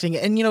love protecting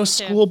it. And,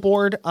 school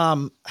board,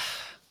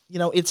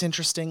 it's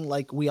interesting.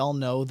 Like, we all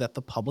know that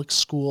the public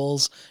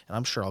schools, and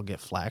I'm sure I'll get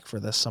flack for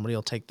this. Somebody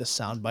will take this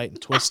soundbite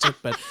and twist it,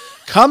 but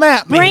come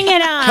at me. Bring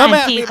it on, come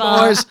at people.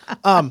 Me,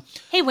 boys.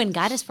 Hey, when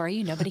God is for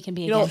you, nobody can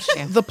be against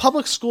you. The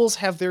public schools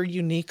have their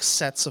unique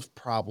sets of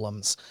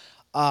problems.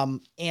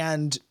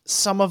 And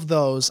some of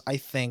those I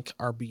think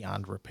are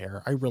beyond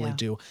repair. I really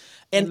do.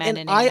 And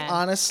I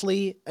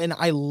honestly, and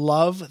I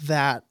love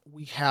that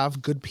we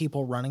have good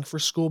people running for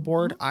school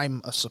board.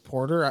 I'm a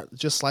supporter.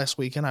 Just last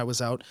weekend, I was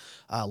out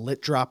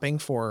lit dropping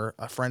for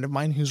a friend of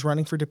mine who's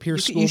running for De Pere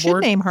School Board. You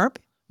should name her.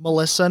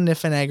 Melissa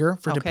Niffenegger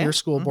for De Pere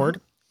School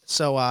Board.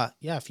 So,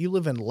 if you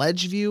live in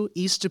Ledgeview,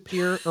 East De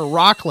Pere, or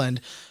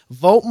Rockland,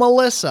 vote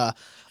Melissa.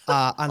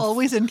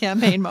 Always in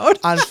campaign mode.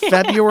 On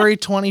February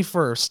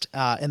 21st,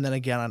 and then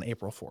again on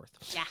April 4th.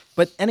 Yeah.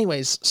 But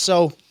anyways,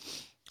 so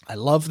I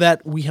love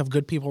that we have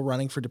good people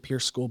running for De Pere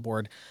School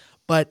Board.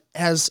 But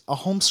as a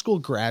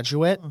homeschool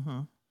graduate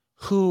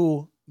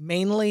who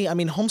mainly,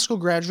 homeschool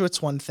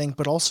graduate's one thing,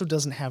 but also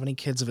doesn't have any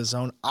kids of his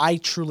own, I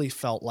truly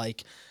felt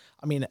like,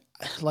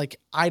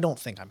 I don't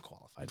think I'm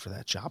qualified for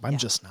that job. I'm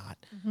just not.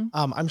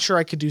 I'm sure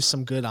I could do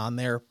some good on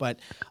there, but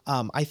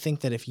I think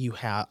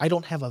that I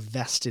don't have a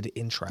vested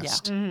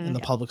interest in the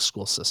public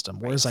school system,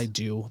 whereas I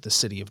do the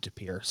city of De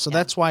Pere. So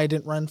that's why I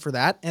didn't run for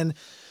that. And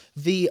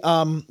the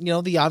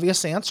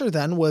obvious answer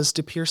then was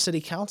De Pere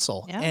City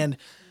Council. Yeah. And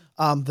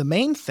the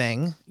main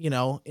thing,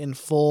 in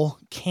full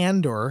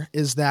candor,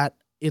 is that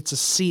it's a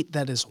seat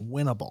that is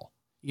winnable.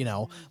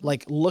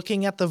 Like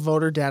looking at the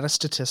voter data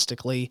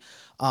statistically,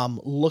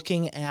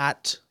 looking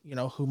at,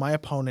 who my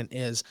opponent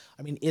is.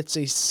 It's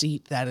a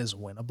seat that is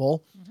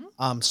winnable.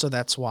 So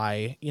that's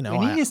why,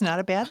 winning is not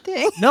a bad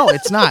thing. No,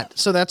 it's not.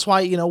 So that's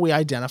why, we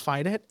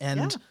identified it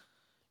and,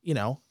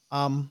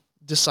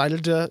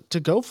 decided to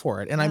go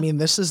for it. And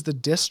this is the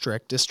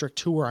District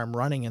 2 where I'm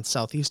running in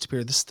Southeast De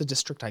Pere. This is the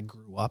district I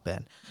grew up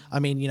in.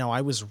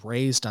 I was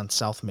raised on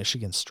South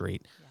Michigan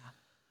Street.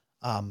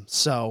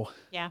 It's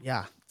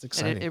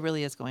exciting. It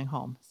really is going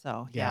home.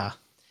 So, yeah.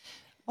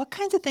 What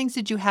kinds of things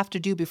did you have to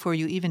do before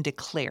you even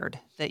declared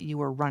that you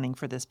were running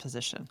for this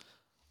position?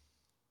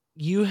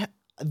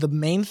 the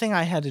main thing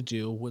I had to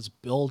do was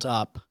build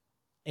up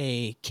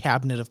a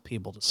cabinet of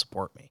people to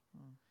support me.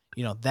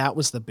 That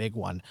was the big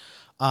one.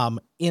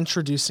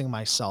 Introducing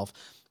myself.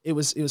 It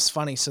was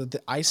funny. So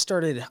I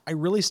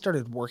really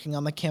started working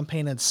on the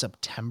campaign in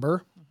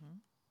September.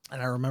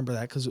 And I remember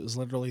that because it was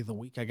literally the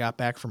week I got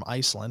back from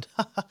Iceland.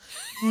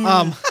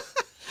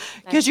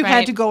 Because you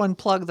had to go and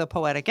plug the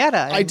Poetic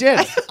Edda. I did.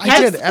 I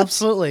did.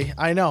 Absolutely.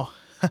 I know.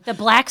 The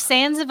black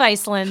sands of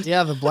Iceland.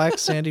 Yeah, the black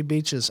sandy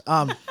beaches.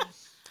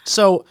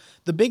 So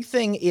the big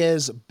thing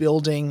is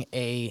building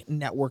a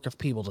network of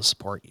people to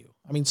support you.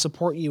 I mean,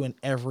 support you in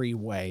every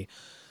way.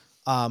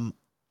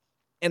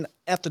 And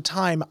at the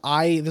time,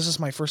 this is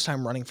my first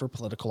time running for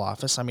political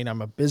office. I mean,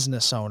 I'm a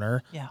business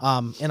owner. Yeah.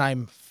 And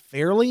I'm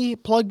fairly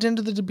plugged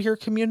into the De Pere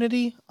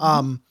community.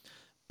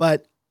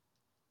 But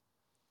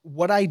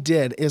what I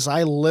did is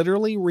I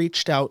literally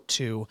reached out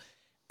to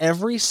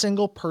every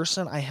single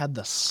person I had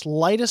the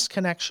slightest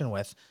connection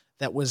with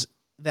that was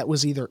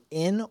either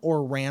in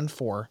or ran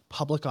for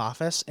public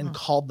office and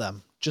called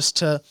them just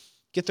to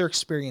get their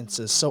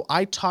experiences. So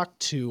I talked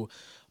to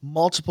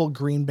multiple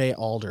Green Bay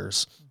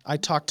alders. I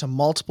talked to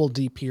multiple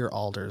De Pere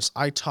alders.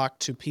 I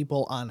talked to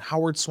people on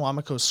Howard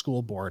Swamico's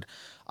school board.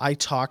 I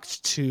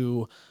talked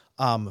to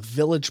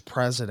village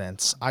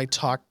presidents. I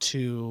talked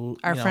to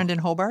our friend in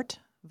Hobart,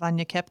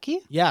 Vanya Kepke.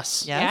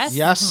 Yes. Yes.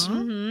 Yes.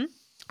 Mm-hmm.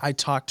 I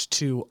talked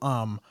to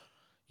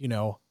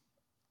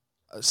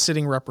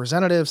sitting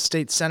representatives,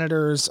 state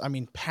senators,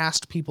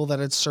 past people that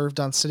had served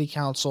on city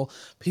council,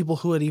 people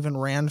who had even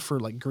ran for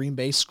like Green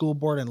Bay school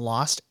board and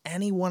lost.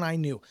 Anyone I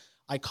knew,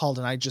 I called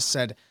and I just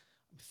said,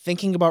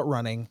 thinking about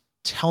running,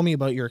 tell me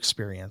about your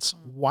experience.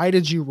 Why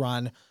did you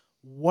run?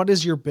 What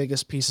is your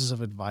biggest pieces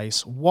of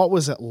advice? What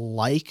was it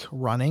like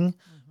running?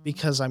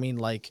 Because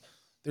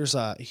there's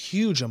a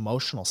huge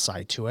emotional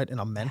side to it and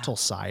a mental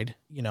side,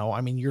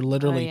 you're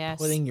literally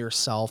putting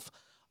yourself,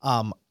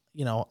 on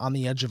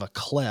the edge of a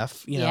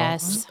cliff,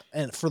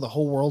 and for the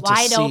whole world to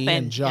see open.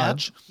 and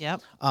judge.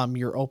 Yep.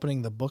 You're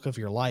opening the book of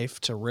your life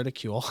to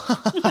ridicule,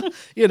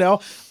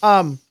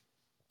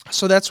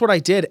 So that's what I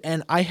did.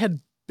 And I had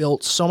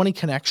built so many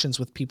connections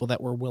with people that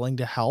were willing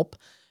to help.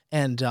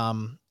 And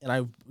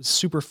I was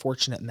super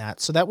fortunate in that.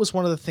 So that was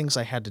one of the things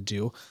I had to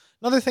do.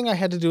 Another thing I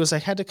had to do is I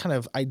had to kind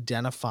of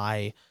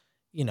identify,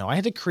 I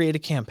had to create a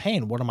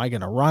campaign. What am I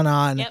going to run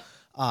on? Yep.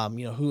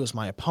 Who is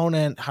my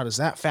opponent? How does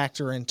that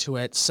factor into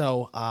it?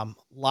 So a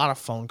lot of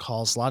phone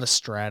calls, a lot of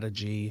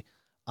strategy.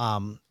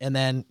 And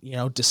then,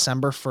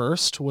 December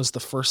 1st was the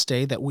first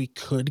day that we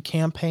could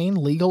campaign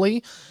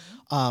legally.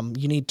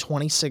 You need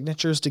 20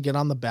 signatures to get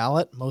on the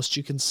ballot. Most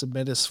you can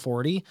submit is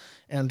 40.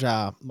 And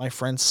my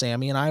friend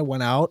Sammy and I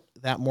went out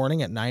that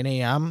morning at 9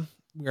 a.m.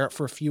 We were out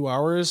for a few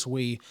hours.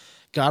 We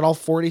got all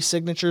 40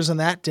 signatures in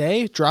that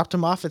day, dropped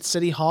them off at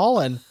City Hall,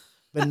 and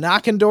been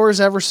knocking doors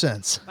ever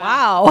since.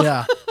 Wow.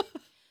 Yeah.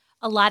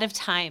 A lot of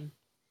time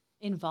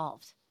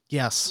involved.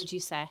 Yes. Would you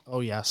say?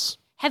 Oh, yes.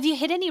 Have you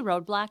hit any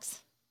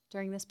roadblocks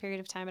during this period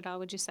of time at all,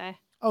 would you say?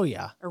 Oh,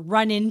 yeah. Or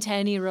run into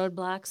any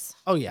roadblocks?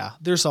 Oh, yeah.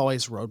 There's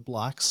always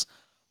roadblocks.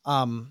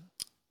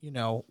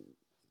 The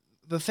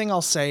thing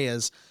I'll say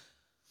is,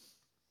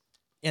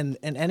 and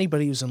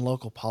anybody who's in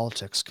local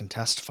politics can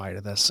testify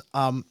to this,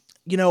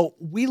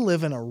 we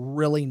live in a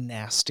really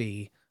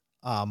nasty,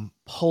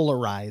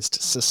 polarized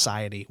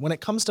society. When it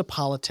comes to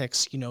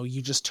politics,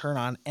 you just turn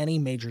on any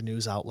major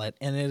news outlet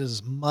and it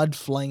is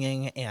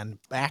mudflinging and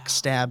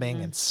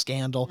backstabbing and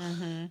scandal.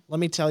 Let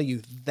me tell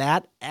you,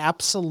 that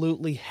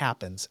absolutely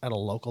happens at a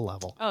local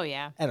level. Oh,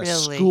 yeah. At a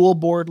school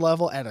board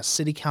level, at a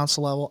city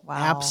council level. Wow.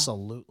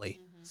 Absolutely.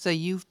 So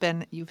you've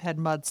had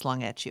mud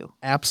slung at you.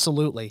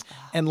 Absolutely.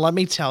 And let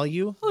me tell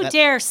you, who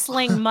dare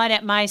sling mud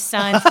at my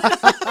son?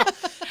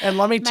 And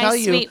let me tell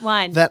you sweet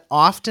one. that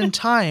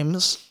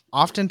oftentimes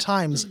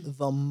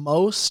the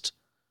most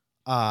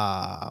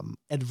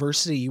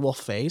adversity you will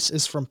face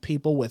is from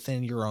people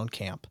within your own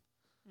camp.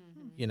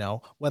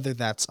 Whether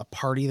that's a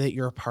party that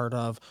you're a part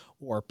of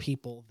or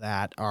people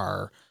that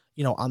are,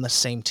 on the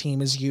same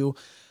team as you.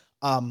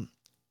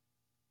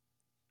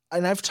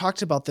 And I've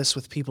talked about this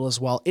with people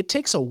as well. It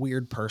takes a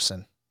weird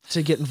person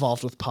to get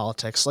involved with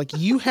politics. Like,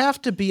 you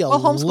have to be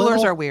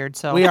homeschoolers are weird,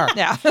 so we are.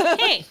 Yeah.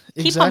 Hey,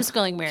 keep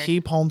homeschooling weird.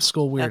 Keep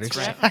homeschool weird. That's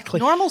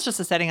exactly. Right. Normal's just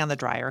a setting on the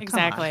dryer.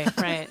 Exactly.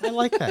 Right. I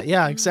like that.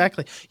 Yeah,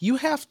 exactly. You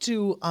have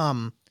to,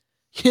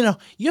 you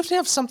have to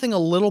have something a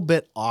little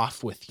bit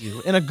off with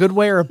you in a good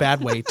way or a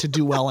bad way to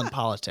do well in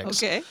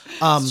politics. Okay.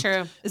 It's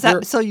true. Is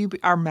that so you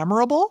are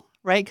memorable,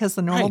 right? Because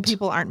the normal Right.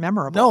 people aren't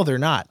memorable. No, they're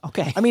not.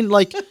 Okay. I mean,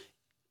 I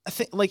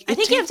think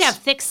you have to have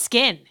thick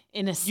skin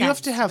in a sense. You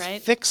have to have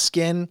right? thick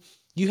skin.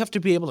 You have to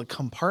be able to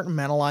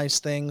compartmentalize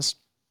things.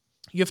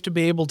 You have to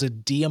be able to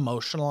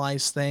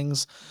de-emotionalize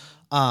things.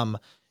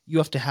 You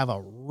have to have a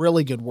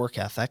really good work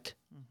ethic.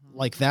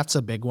 Like, that's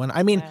a big one.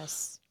 I mean,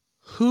 Yes.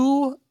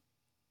 who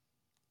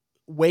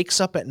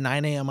wakes up at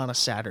 9 a.m. on a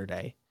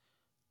Saturday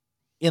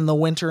in the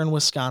winter in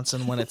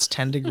Wisconsin when it's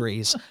 10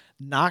 degrees,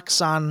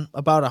 knocks on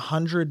about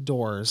 100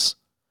 doors,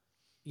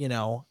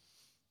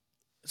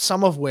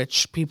 some of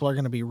which people are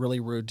going to be really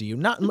rude to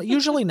you.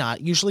 Usually not.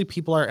 Usually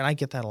people are, and I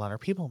get that a lot. Are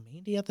people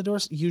mean to you at the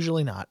doors?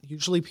 Usually not.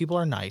 Usually people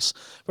are nice.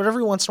 But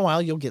every once in a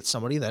while, you'll get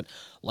somebody that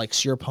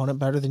likes your opponent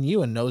better than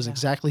you and knows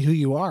exactly who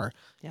you are,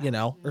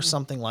 or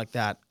something like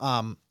that.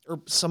 Or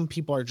some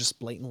people are just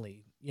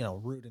blatantly,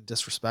 rude and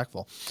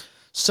disrespectful.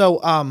 So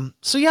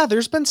yeah,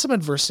 there's been some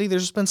adversity.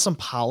 There's been some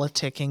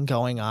politicking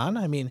going on.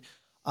 I mean,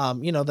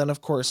 then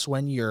of course,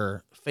 when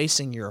you're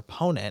facing your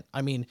opponent,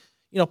 I mean,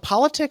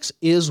 politics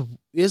is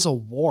a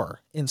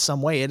war in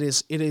some way. It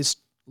is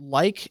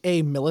like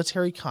a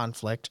military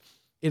conflict.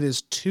 It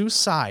is two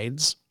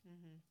sides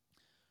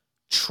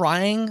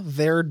trying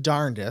their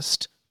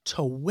darndest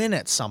to win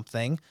at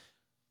something,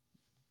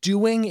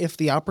 doing, if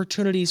the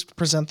opportunities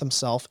present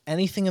themselves,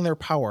 anything in their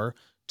power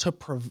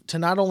to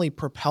not only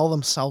propel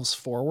themselves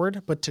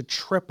forward, but to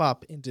trip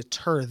up and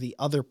deter the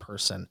other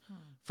person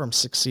from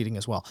succeeding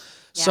as well.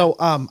 Yeah. So,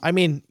 I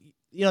mean,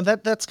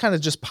 that's kind of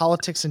just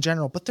politics in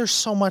general, but there's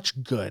so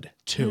much good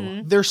too.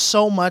 Mm-hmm. There's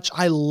so much.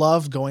 I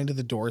love going to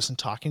the doors and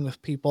talking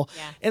with people,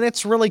 and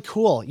it's really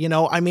cool.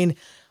 I mean,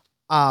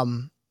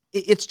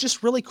 it's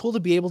just really cool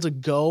to be able to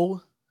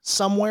go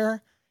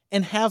somewhere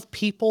and have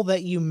people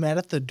that you met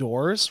at the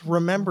doors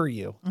remember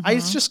you. Mm-hmm.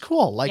 It's just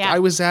cool. Like I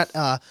was at,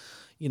 a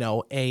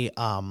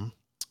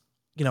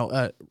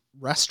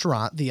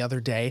restaurant the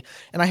other day,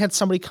 and I had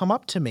somebody come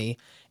up to me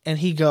and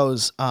he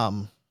goes,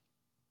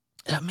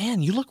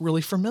 man, you look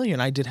really familiar.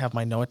 And I did have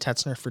my Noah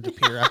Tetzner for De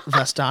Pere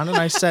vest on. And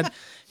I said,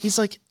 he's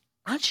like,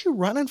 aren't you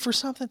running for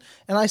something?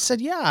 And I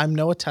said, yeah, I'm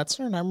Noah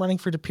Tetzner and I'm running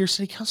for De Pere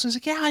City Council. He's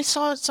like, yeah, I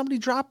saw somebody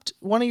dropped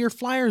one of your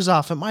flyers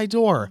off at my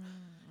door.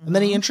 Mm-hmm. And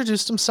then he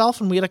introduced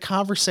himself and we had a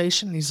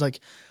conversation. And he's like,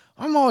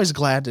 I'm always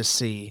glad to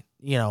see,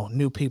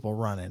 new people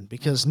running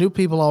because new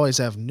people always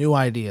have new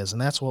ideas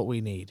and that's what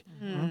we need.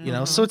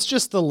 Mm-hmm. So it's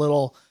just the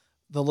little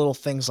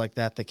things like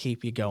that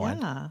keep you going.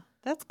 Yeah,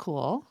 that's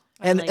cool.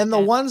 And the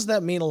ones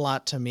that mean a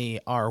lot to me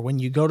are when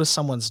you go to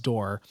someone's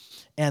door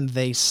and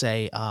they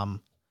say,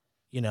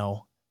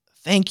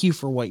 thank you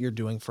for what you're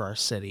doing for our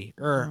city.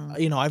 Or,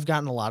 I've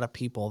gotten a lot of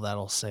people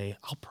that'll say,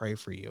 I'll pray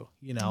for you,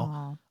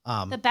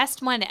 the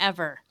best one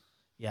ever.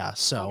 Yeah.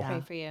 So I'll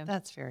pray for you.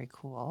 That's very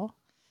cool.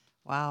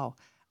 Wow.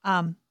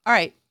 All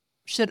right.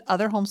 Should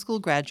other homeschool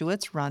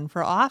graduates run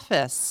for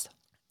office?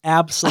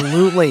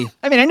 Absolutely.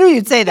 I mean, I knew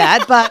you'd say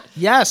that, but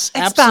yes,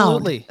 expound.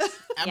 Absolutely.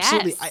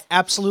 Absolutely. Yes. I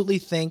absolutely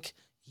think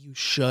you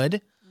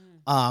should.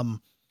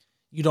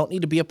 You don't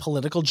need to be a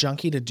political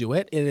junkie to do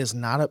it. It is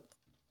not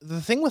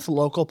the thing with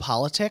local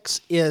politics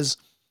is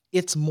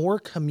it's more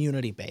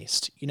community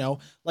based,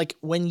 like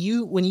when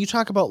you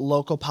talk about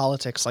local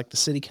politics, like the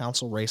city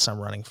council race I'm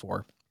running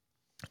for,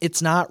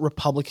 it's not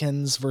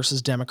Republicans versus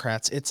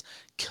Democrats. It's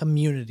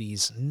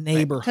communities,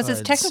 neighborhoods. Because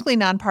it's technically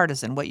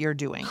nonpartisan what you're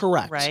doing.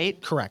 Correct.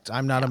 Right? Correct.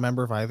 I'm not a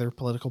member of either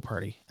political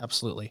party.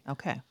 Absolutely.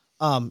 Okay.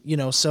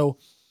 So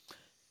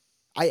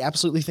I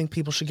absolutely think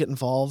people should get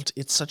involved.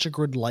 It's such a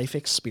good life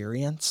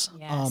experience.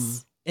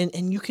 Yes.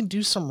 And you can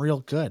do some real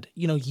good.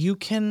 You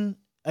can,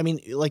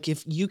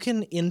 if you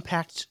can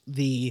impact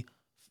the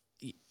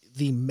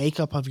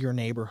makeup of your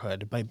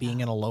neighborhood by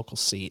being in a local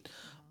seat.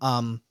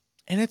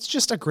 And it's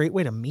just a great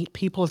way to meet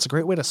people. It's a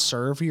great way to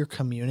serve your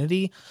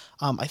community.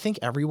 I think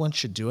everyone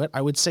should do it.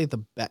 I would say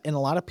and a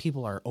lot of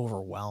people are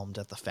overwhelmed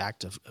at the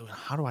fact of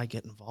how do I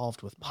get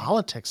involved with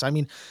politics? I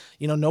mean,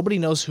 nobody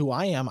knows who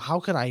I am. How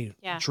could I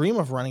dream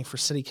of running for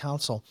city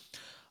council?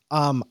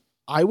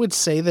 I would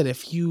say that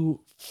if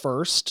you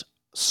first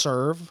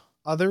serve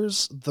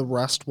others, the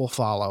rest will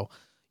follow.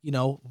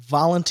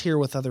 Volunteer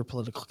with other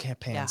political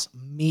campaigns,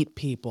 meet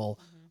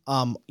people.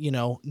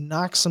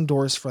 Knock some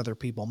doors for other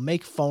people,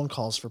 make phone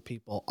calls for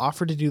people,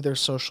 offer to do their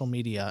social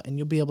media, and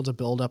you'll be able to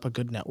build up a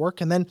good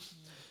network. And then,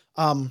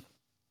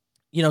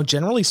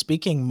 generally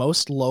speaking,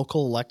 most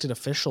local elected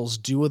officials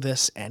do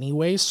this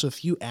anyway. So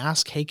if you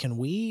ask, hey, can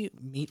we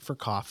meet for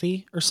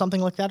coffee or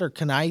something like that? Or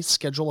can I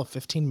schedule a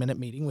 15-minute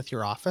meeting with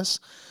your office?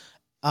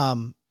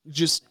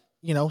 Just,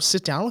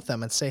 sit down with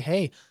them and say,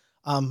 hey,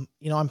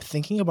 I'm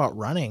thinking about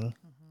running.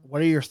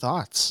 What are your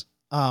thoughts?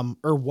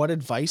 Or what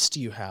advice do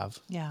you have?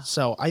 Yeah.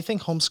 So I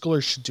think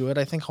homeschoolers should do it.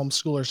 I think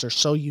homeschoolers are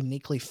so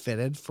uniquely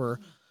fitted for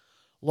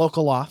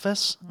local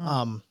office.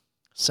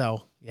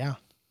 So yeah.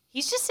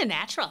 He's just a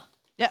natural.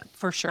 Yeah,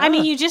 for sure. I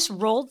mean, you just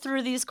rolled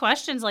through these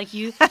questions like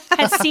you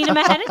had seen them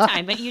ahead of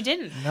time, but you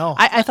didn't. No.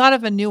 I thought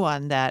of a new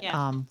one that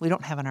we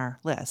don't have on our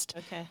list.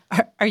 Okay.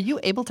 Are you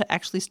able to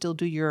actually still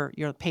do your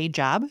paid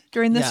job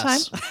during this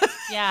time?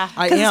 Yeah.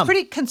 I am. It's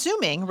pretty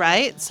consuming,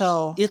 right?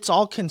 So it's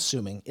all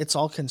consuming.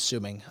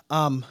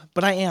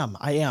 But I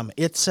am.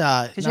 It's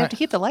because you have to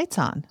keep the lights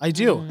on. I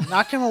do.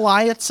 Not gonna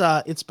lie,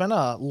 it's been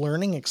a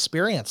learning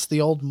experience. The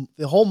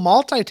whole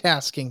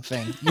multitasking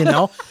thing,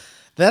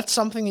 That's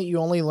something that you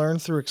only learn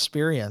through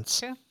experience.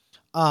 True.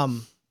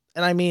 And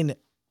I mean,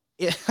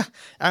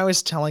 I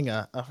was telling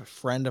a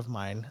friend of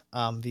mine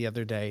the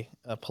other day,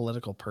 a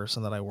political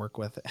person that I work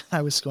with,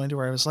 I was going to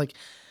where I was like,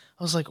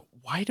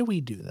 why do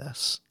we do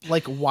this?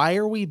 Like, why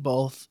are we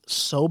both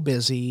so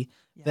busy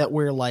that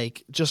we're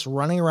like just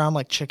running around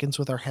like chickens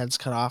with our heads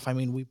cut off. I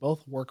mean, we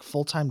both work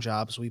full-time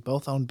jobs. We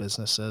both own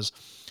businesses.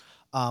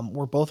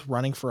 We're both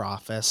running for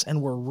office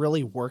and we're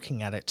really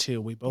working at it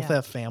too. We both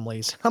have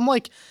families. I'm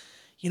like,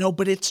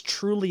 but it's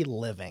truly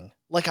living.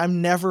 Like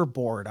I'm never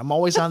bored. I'm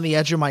always on the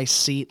edge of my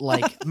seat.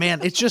 Like,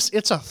 man,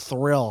 it's a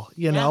thrill,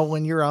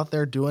 when you're out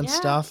there doing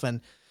stuff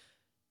and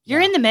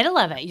you're in the middle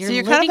of it.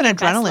 You're kind of an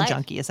adrenaline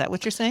junkie. Is that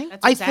what you're saying?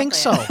 That's I exactly think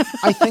so.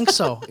 I think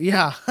so.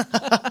 Yeah.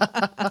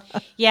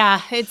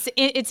 Yeah.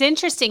 It's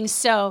interesting.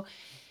 So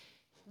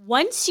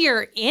once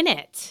you're in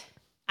it,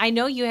 I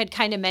know you had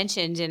kind of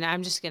mentioned, and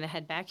I'm just going to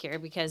head back here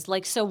because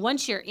so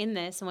once you're in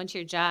this and once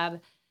your job,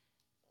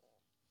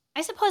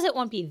 I suppose it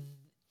won't be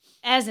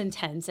as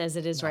intense as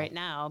it is right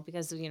now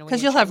because,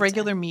 because you'll have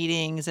regular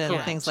meetings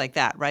and things like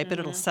that, right? But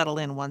it'll settle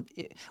in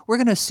we're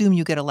going to assume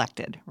you get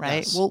elected, right?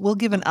 Yes. We'll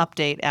give an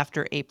update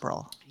after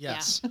April.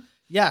 Yes.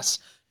 Yes.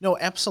 No,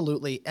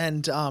 absolutely.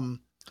 And,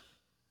 I'm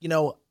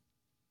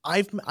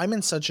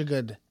in such a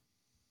good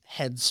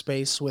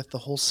headspace with the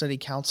whole city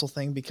council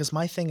thing because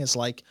my thing is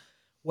like,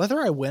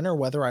 whether I win or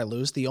whether I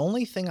lose, the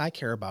only thing I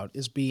care about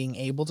is being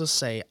able to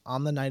say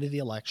on the night of the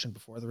election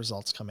before the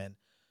results come in,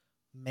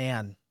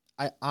 man,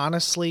 I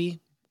honestly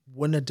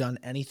wouldn't have done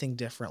anything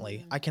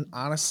differently. I can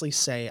honestly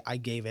say I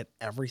gave it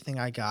everything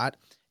I got.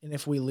 And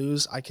if we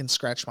lose, I can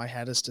scratch my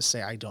head as to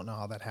say, I don't know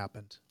how that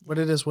happened. But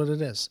it is what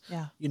it is.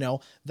 Yeah.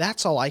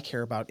 That's all I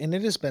care about. And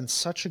it has been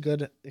such a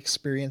good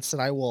experience that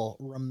I will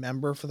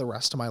remember for the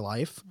rest of my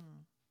life.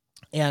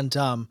 And,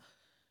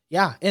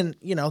 yeah. And,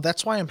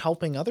 that's why I'm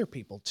helping other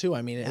people too.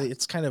 I mean,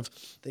 it's kind of,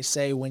 they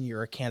say when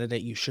you're a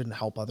candidate, you shouldn't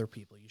help other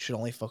people. You should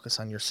only focus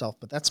on yourself.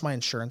 But that's my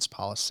insurance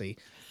policy.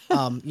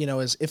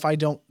 Is if I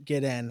don't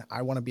get in,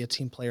 I want to be a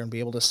team player and be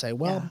able to say,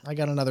 well, I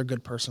got another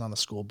good person on the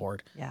school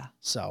board. Yeah.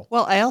 So,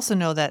 well, I also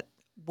know that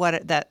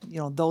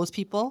those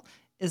people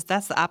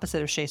that's the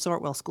opposite of Shea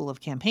Sortwell School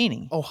of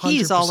Campaigning. Oh, 100%.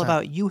 He's all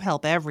about you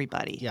help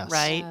everybody. Yes.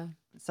 Right. Yeah.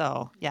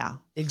 So, yeah.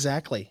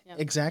 Exactly. Yep.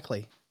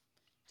 Exactly. Do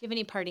you have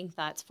any parting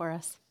thoughts for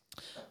us?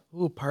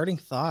 Ooh, parting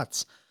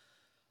thoughts.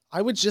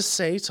 I would just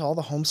say to all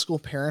the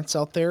homeschool parents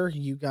out there,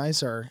 you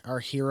guys are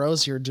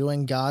heroes. You're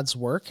doing God's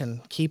work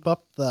and keep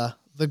up the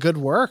good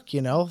work.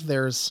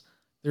 There's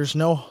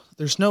no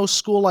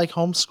school like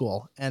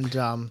homeschool.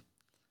 And,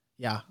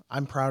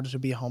 I'm proud to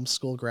be a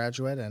homeschool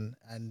graduate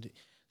and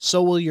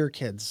so will your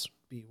kids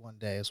be one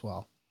day as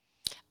well.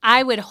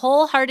 I would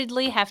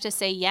wholeheartedly have to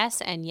say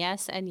yes and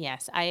yes and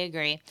yes. I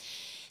agree.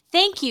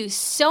 Thank you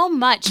so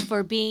much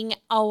for being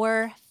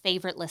our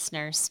favorite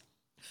listeners.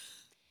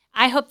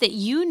 I hope that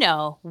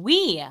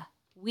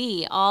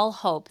we all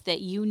hope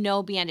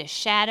that beyond a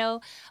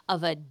shadow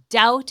of a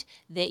doubt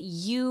that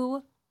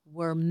you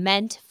were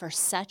meant for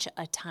such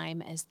a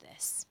time as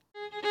this.